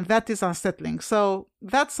 And that is unsettling. So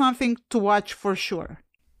that's something to watch for sure.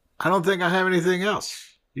 I don't think I have anything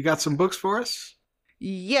else. You got some books for us?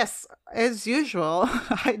 Yes, as usual,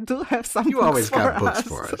 I do have some books for us. You always got books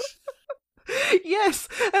for us. Yes,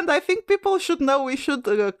 and I think people should know, we should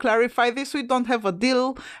clarify this. We don't have a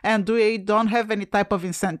deal and we don't have any type of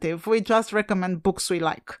incentive. We just recommend books we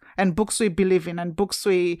like and books we believe in and books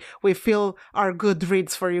we feel are good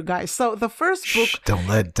reads for you guys. So the first book... Shh,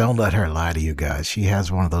 don't let her lie to you guys. She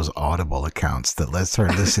has one of those Audible accounts that lets her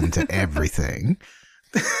listen to everything.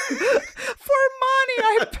 For money,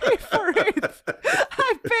 I pay for it.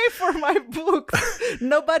 I pay for my books.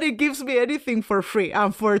 Nobody gives me anything for free,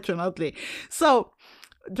 unfortunately. So,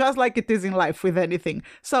 just like it is in life with anything.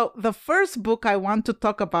 So, the first book I want to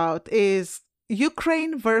talk about is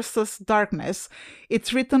Ukraine versus Darkness.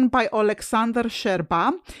 It's written by Alexander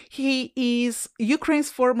Sherba. He is Ukraine's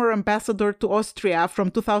former ambassador to Austria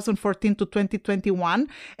from 2014 to 2021,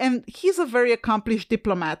 and he's a very accomplished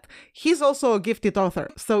diplomat. He's also a gifted author.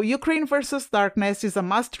 So Ukraine versus Darkness is a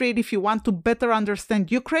must-read if you want to better understand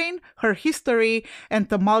Ukraine, her history, and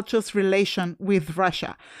tumultuous relation with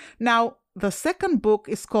Russia. Now, the second book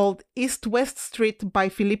is called East-West Street by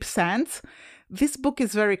Philippe Sands. This book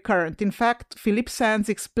is very current. In fact, Philippe Sands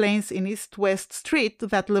explains in East-West Street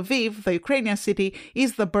that Lviv, the Ukrainian city,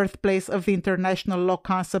 is the birthplace of the international law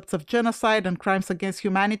concepts of genocide and crimes against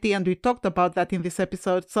humanity, and we talked about that in this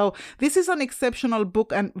episode. So this is an exceptional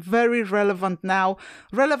book and very relevant now.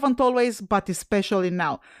 Relevant always, but especially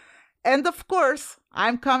now. And of course,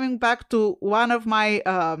 I'm coming back to one of my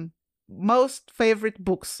most favorite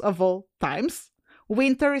books of all times,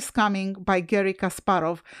 Winter is Coming by Garry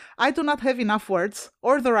Kasparov. I do not have enough words,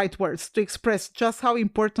 or the right words, to express just how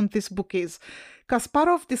important this book is.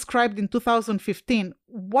 Kasparov described in 2015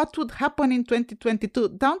 what would happen in 2022,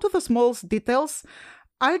 down to the smallest details.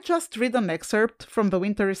 I'll just read an excerpt from The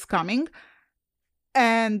Winter is Coming,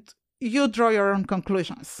 and you draw your own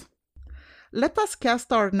conclusions. Let us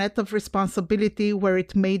cast our net of responsibility where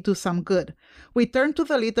it may do some good. We turn to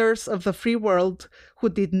the leaders of the free world who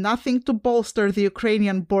did nothing to bolster the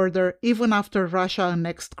Ukrainian border even after Russia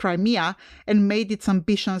annexed Crimea and made its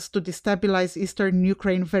ambitions to destabilize eastern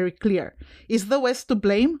Ukraine very clear. Is the West to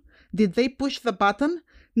blame? Did they push the button?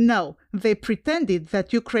 No, they pretended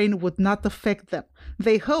that Ukraine would not affect them.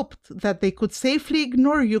 They hoped that they could safely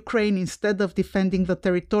ignore Ukraine instead of defending the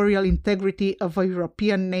territorial integrity of a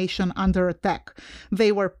European nation under attack.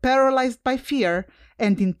 They were paralyzed by fear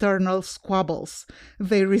and internal squabbles.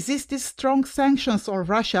 They resisted strong sanctions on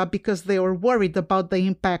Russia because they were worried about the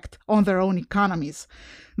impact on their own economies.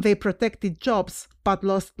 They protected jobs but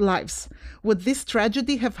lost lives. Would this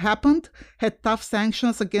tragedy have happened had tough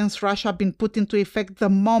sanctions against Russia been put into effect the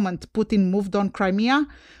moment Putin moved on Crimea?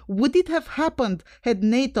 Would it have happened had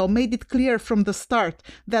NATO made it clear from the start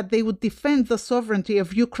that they would defend the sovereignty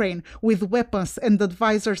of Ukraine with weapons and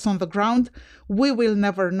advisors on the ground? We will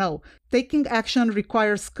never know. Taking action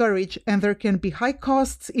requires courage, and there can be high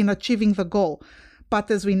costs in achieving the goal. But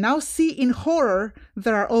as we now see in horror,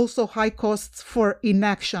 there are also high costs for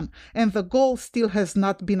inaction, and the goal still has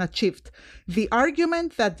not been achieved. The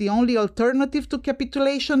argument that the only alternative to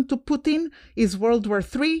capitulation to Putin is World War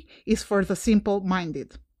III is for the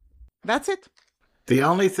simple-minded. That's it. The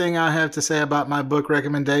only thing I have to say about my book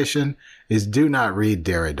recommendation is do not read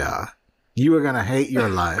Derrida. You are going to hate your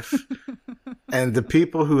life. And the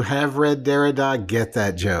people who have read Derrida get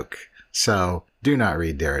that joke. So do not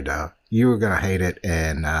read Derrida. You are going to hate it,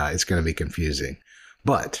 and it's going to be confusing.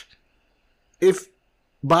 But if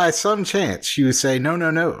by some chance you say,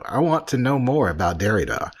 no, I want to know more about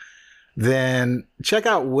Derrida, then check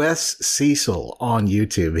out Wes Cecil on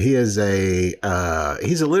YouTube. He is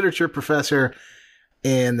he's a literature professor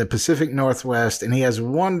in the Pacific Northwest, and he has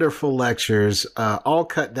wonderful lectures, all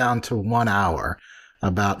cut down to 1 hour,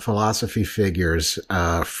 about philosophy figures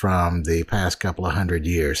from the past couple of 100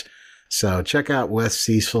 years. So check out Wes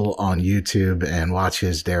Cecil on YouTube and watch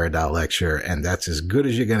his Derrida lecture, and that's as good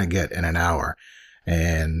as you're going to get in an hour.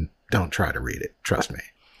 And don't try to read it. Trust me.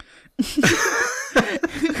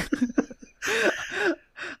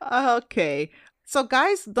 Okay. So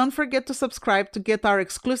guys, don't forget to subscribe to get our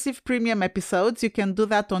exclusive premium episodes. You can do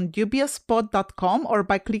that on dubiospod.com or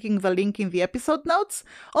by clicking the link in the episode notes.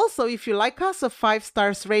 Also, if you like us, a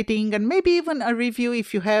 5-star rating and maybe even a review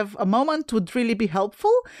if you have a moment would really be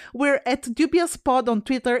helpful. We're at dubiospod on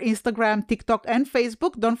Twitter, Instagram, TikTok, and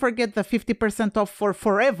Facebook. Don't forget the 50% off for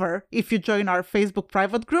forever if you join our Facebook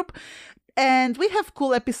private group. And we have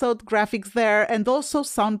cool episode graphics there and also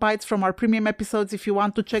sound bites from our premium episodes if you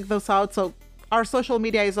want to check those out. So our social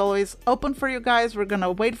media is always open for you guys. We're going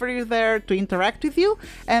to wait for you there to interact with you.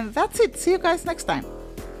 And that's it. See you guys next time.